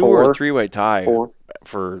either two or a three-way tie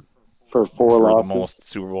for four losses. The most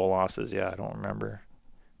Super Bowl losses. Yeah, I don't remember,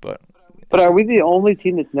 but are we the only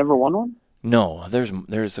team that's never won one? No, there's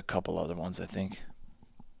a couple other ones, I think.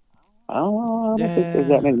 I don't think there's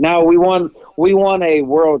that many. Now we won a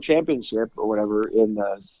world championship or whatever in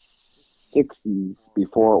the 60s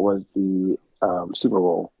before it was the Super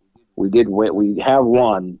Bowl. We did win. We have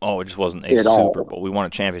won. Oh, it just wasn't a Super Bowl. We won a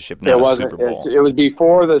championship, not a Super Bowl. It was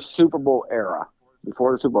before the Super Bowl era.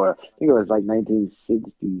 Before the Super Bowl era. I think it was like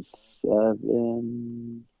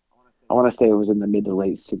 1967. I want to say it was in the mid to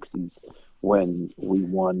late 60s when we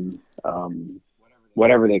won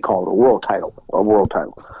whatever they call it, a world title.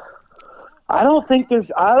 I don't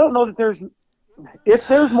know that if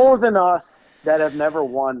there's more than us that have never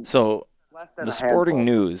won. So the Sporting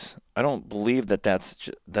News, I don't believe that's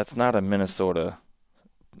not a Minnesota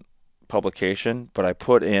publication, but I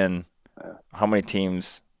put in how many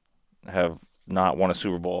teams have not won a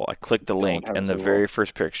Super Bowl. I clicked the link, and the very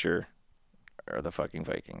first picture are the fucking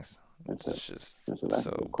Vikings. It's just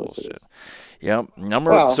so bullshit. Yep.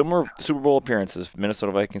 Some Super Bowl appearances.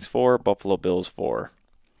 Minnesota Vikings 4, Buffalo Bills 4.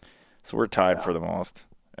 So we're tied for the most.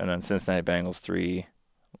 And then Cincinnati Bengals 3,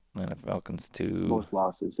 Atlanta Falcons 2. Most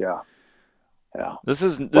losses, yeah. This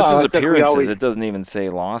is appearances. It doesn't even say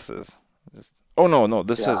losses. No.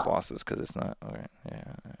 This says losses because it's not. Okay.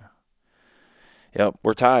 Yeah. Yep,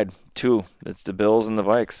 we're tied 2. It's the Bills and the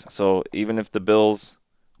Vikes. So even if the Bills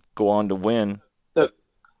go on to win.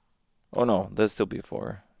 Oh, no, there'd still be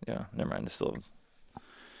 4. Yeah, never mind. It's still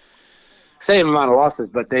same amount of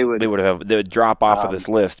losses, but they would drop off of this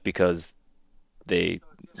list because they.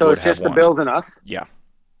 So it's just the Bills and us? Yeah.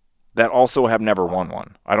 That also have never won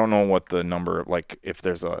one. I don't know what the number, like if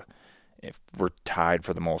we're tied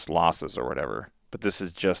for the most losses or whatever. But this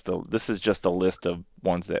is just a list of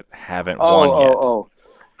ones that haven't won yet.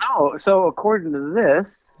 Oh, so according to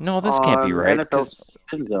this, no, this can't be right. NFL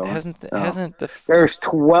Zone, hasn't there's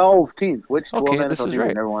 12 teams. Which 12 okay, NFL this is teams right.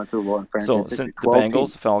 have never won a Super Bowl in franchise So history? the Bengals,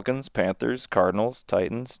 teams. Falcons, Panthers, Cardinals,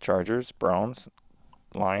 Titans, Chargers, Browns,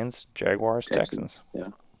 Lions, Jaguars, Texans. Yeah.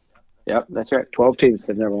 Yep, that's right. 12 teams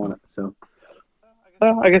have never won it. So,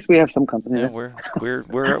 well, I guess we have some company. Yeah, we're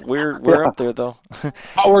up there though.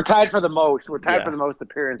 Oh, we're tied for the most. We're tied Yeah. for the most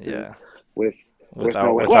appearances Yeah. with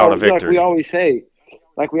Without well, a victory.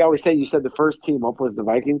 Like we always say, you said the first team up was the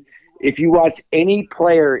Vikings. If you watch any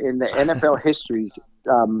player in the NFL history's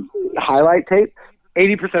highlight tape,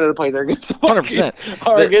 80% of the plays are against the 100%.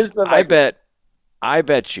 are against the Vikings. I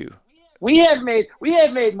bet you. We have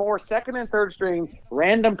made more second and third string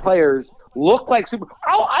random players look like super.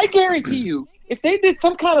 I guarantee you, if they did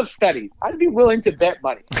some kind of study, I'd be willing to bet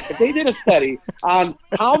money. If they did a study on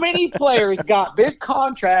how many players got big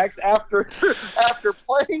contracts after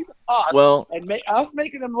playing us, and us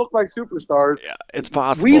making them look like superstars, Yeah, it's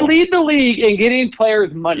possible. we lead the league in getting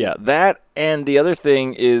players money. Yeah, that, and the other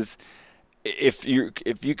thing is, if you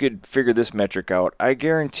could figure this metric out, I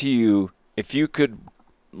guarantee you, if you could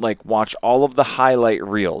watch all of the highlight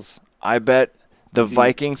reels, I bet the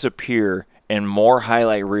Vikings appear in more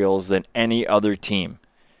highlight reels than any other team.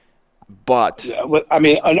 But I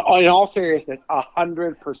mean, in all seriousness,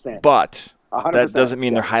 100%. But 100%, that doesn't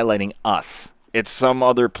mean they're highlighting us. It's some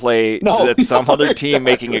other play. It's some other team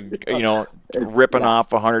making ripping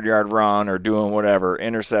off a 100-yard run or doing whatever,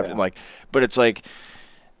 intercepting. But it's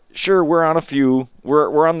sure, we're on a few.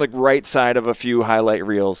 We're on the right side of a few highlight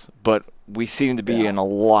reels, but we seem to be in a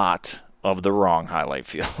lot of the wrong highlight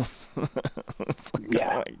fields. It's oh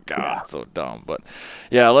my God, so dumb. But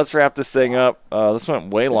yeah, let's wrap this thing up. This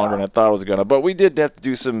went way longer than I thought it was gonna, but we did have to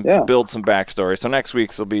do build some backstory. So next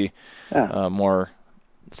week's will be more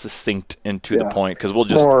succinct and to the point, because we'll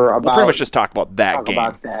pretty much just talk about that game.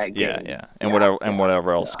 And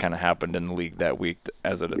whatever else kind of happened in the league that week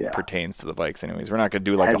as it pertains to the Vikes. Anyways, we're not gonna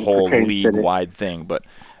do a whole league wide thing, but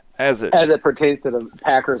as it pertains to the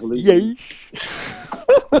Packers league.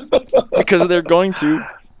 Because they're going to.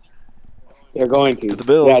 They're going to. The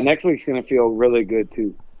Bills. Yeah, next week's going to feel really good,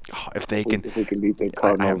 too. Oh, if we can beat the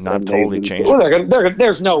Cardinals. I have not totally changed. Well,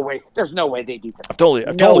 there's no way. There's no way they beat them. I've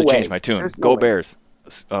totally changed my tune. Go Bears.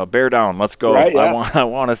 Bear down. Let's go. Right, yeah. I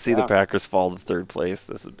want to see the Packers fall to third place.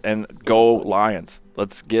 And go Lions.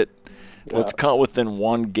 Let's cut within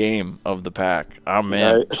one game of the pack. I'm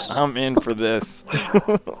in. Right. I'm in for this.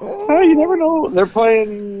 Well, you never know. They're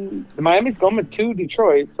playing. Miami's going to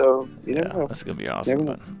Detroit, so you never know. That's gonna be awesome.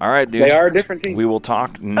 But, all right, dude. They are a different team. We will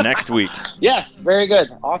talk next week. Yes, very good.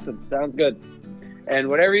 Awesome. Sounds good. And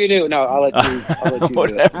whatever you do, I'll let you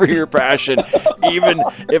whatever your passion, even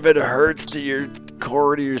if it hurts to your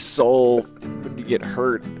core, to your soul, when you get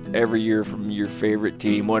hurt every year from your favorite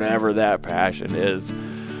team, whatever that passion is,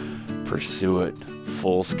 pursue it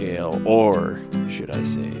full scale, or should I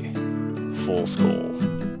say, full skull.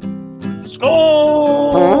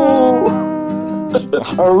 Skull!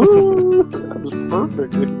 That was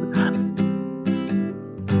perfect.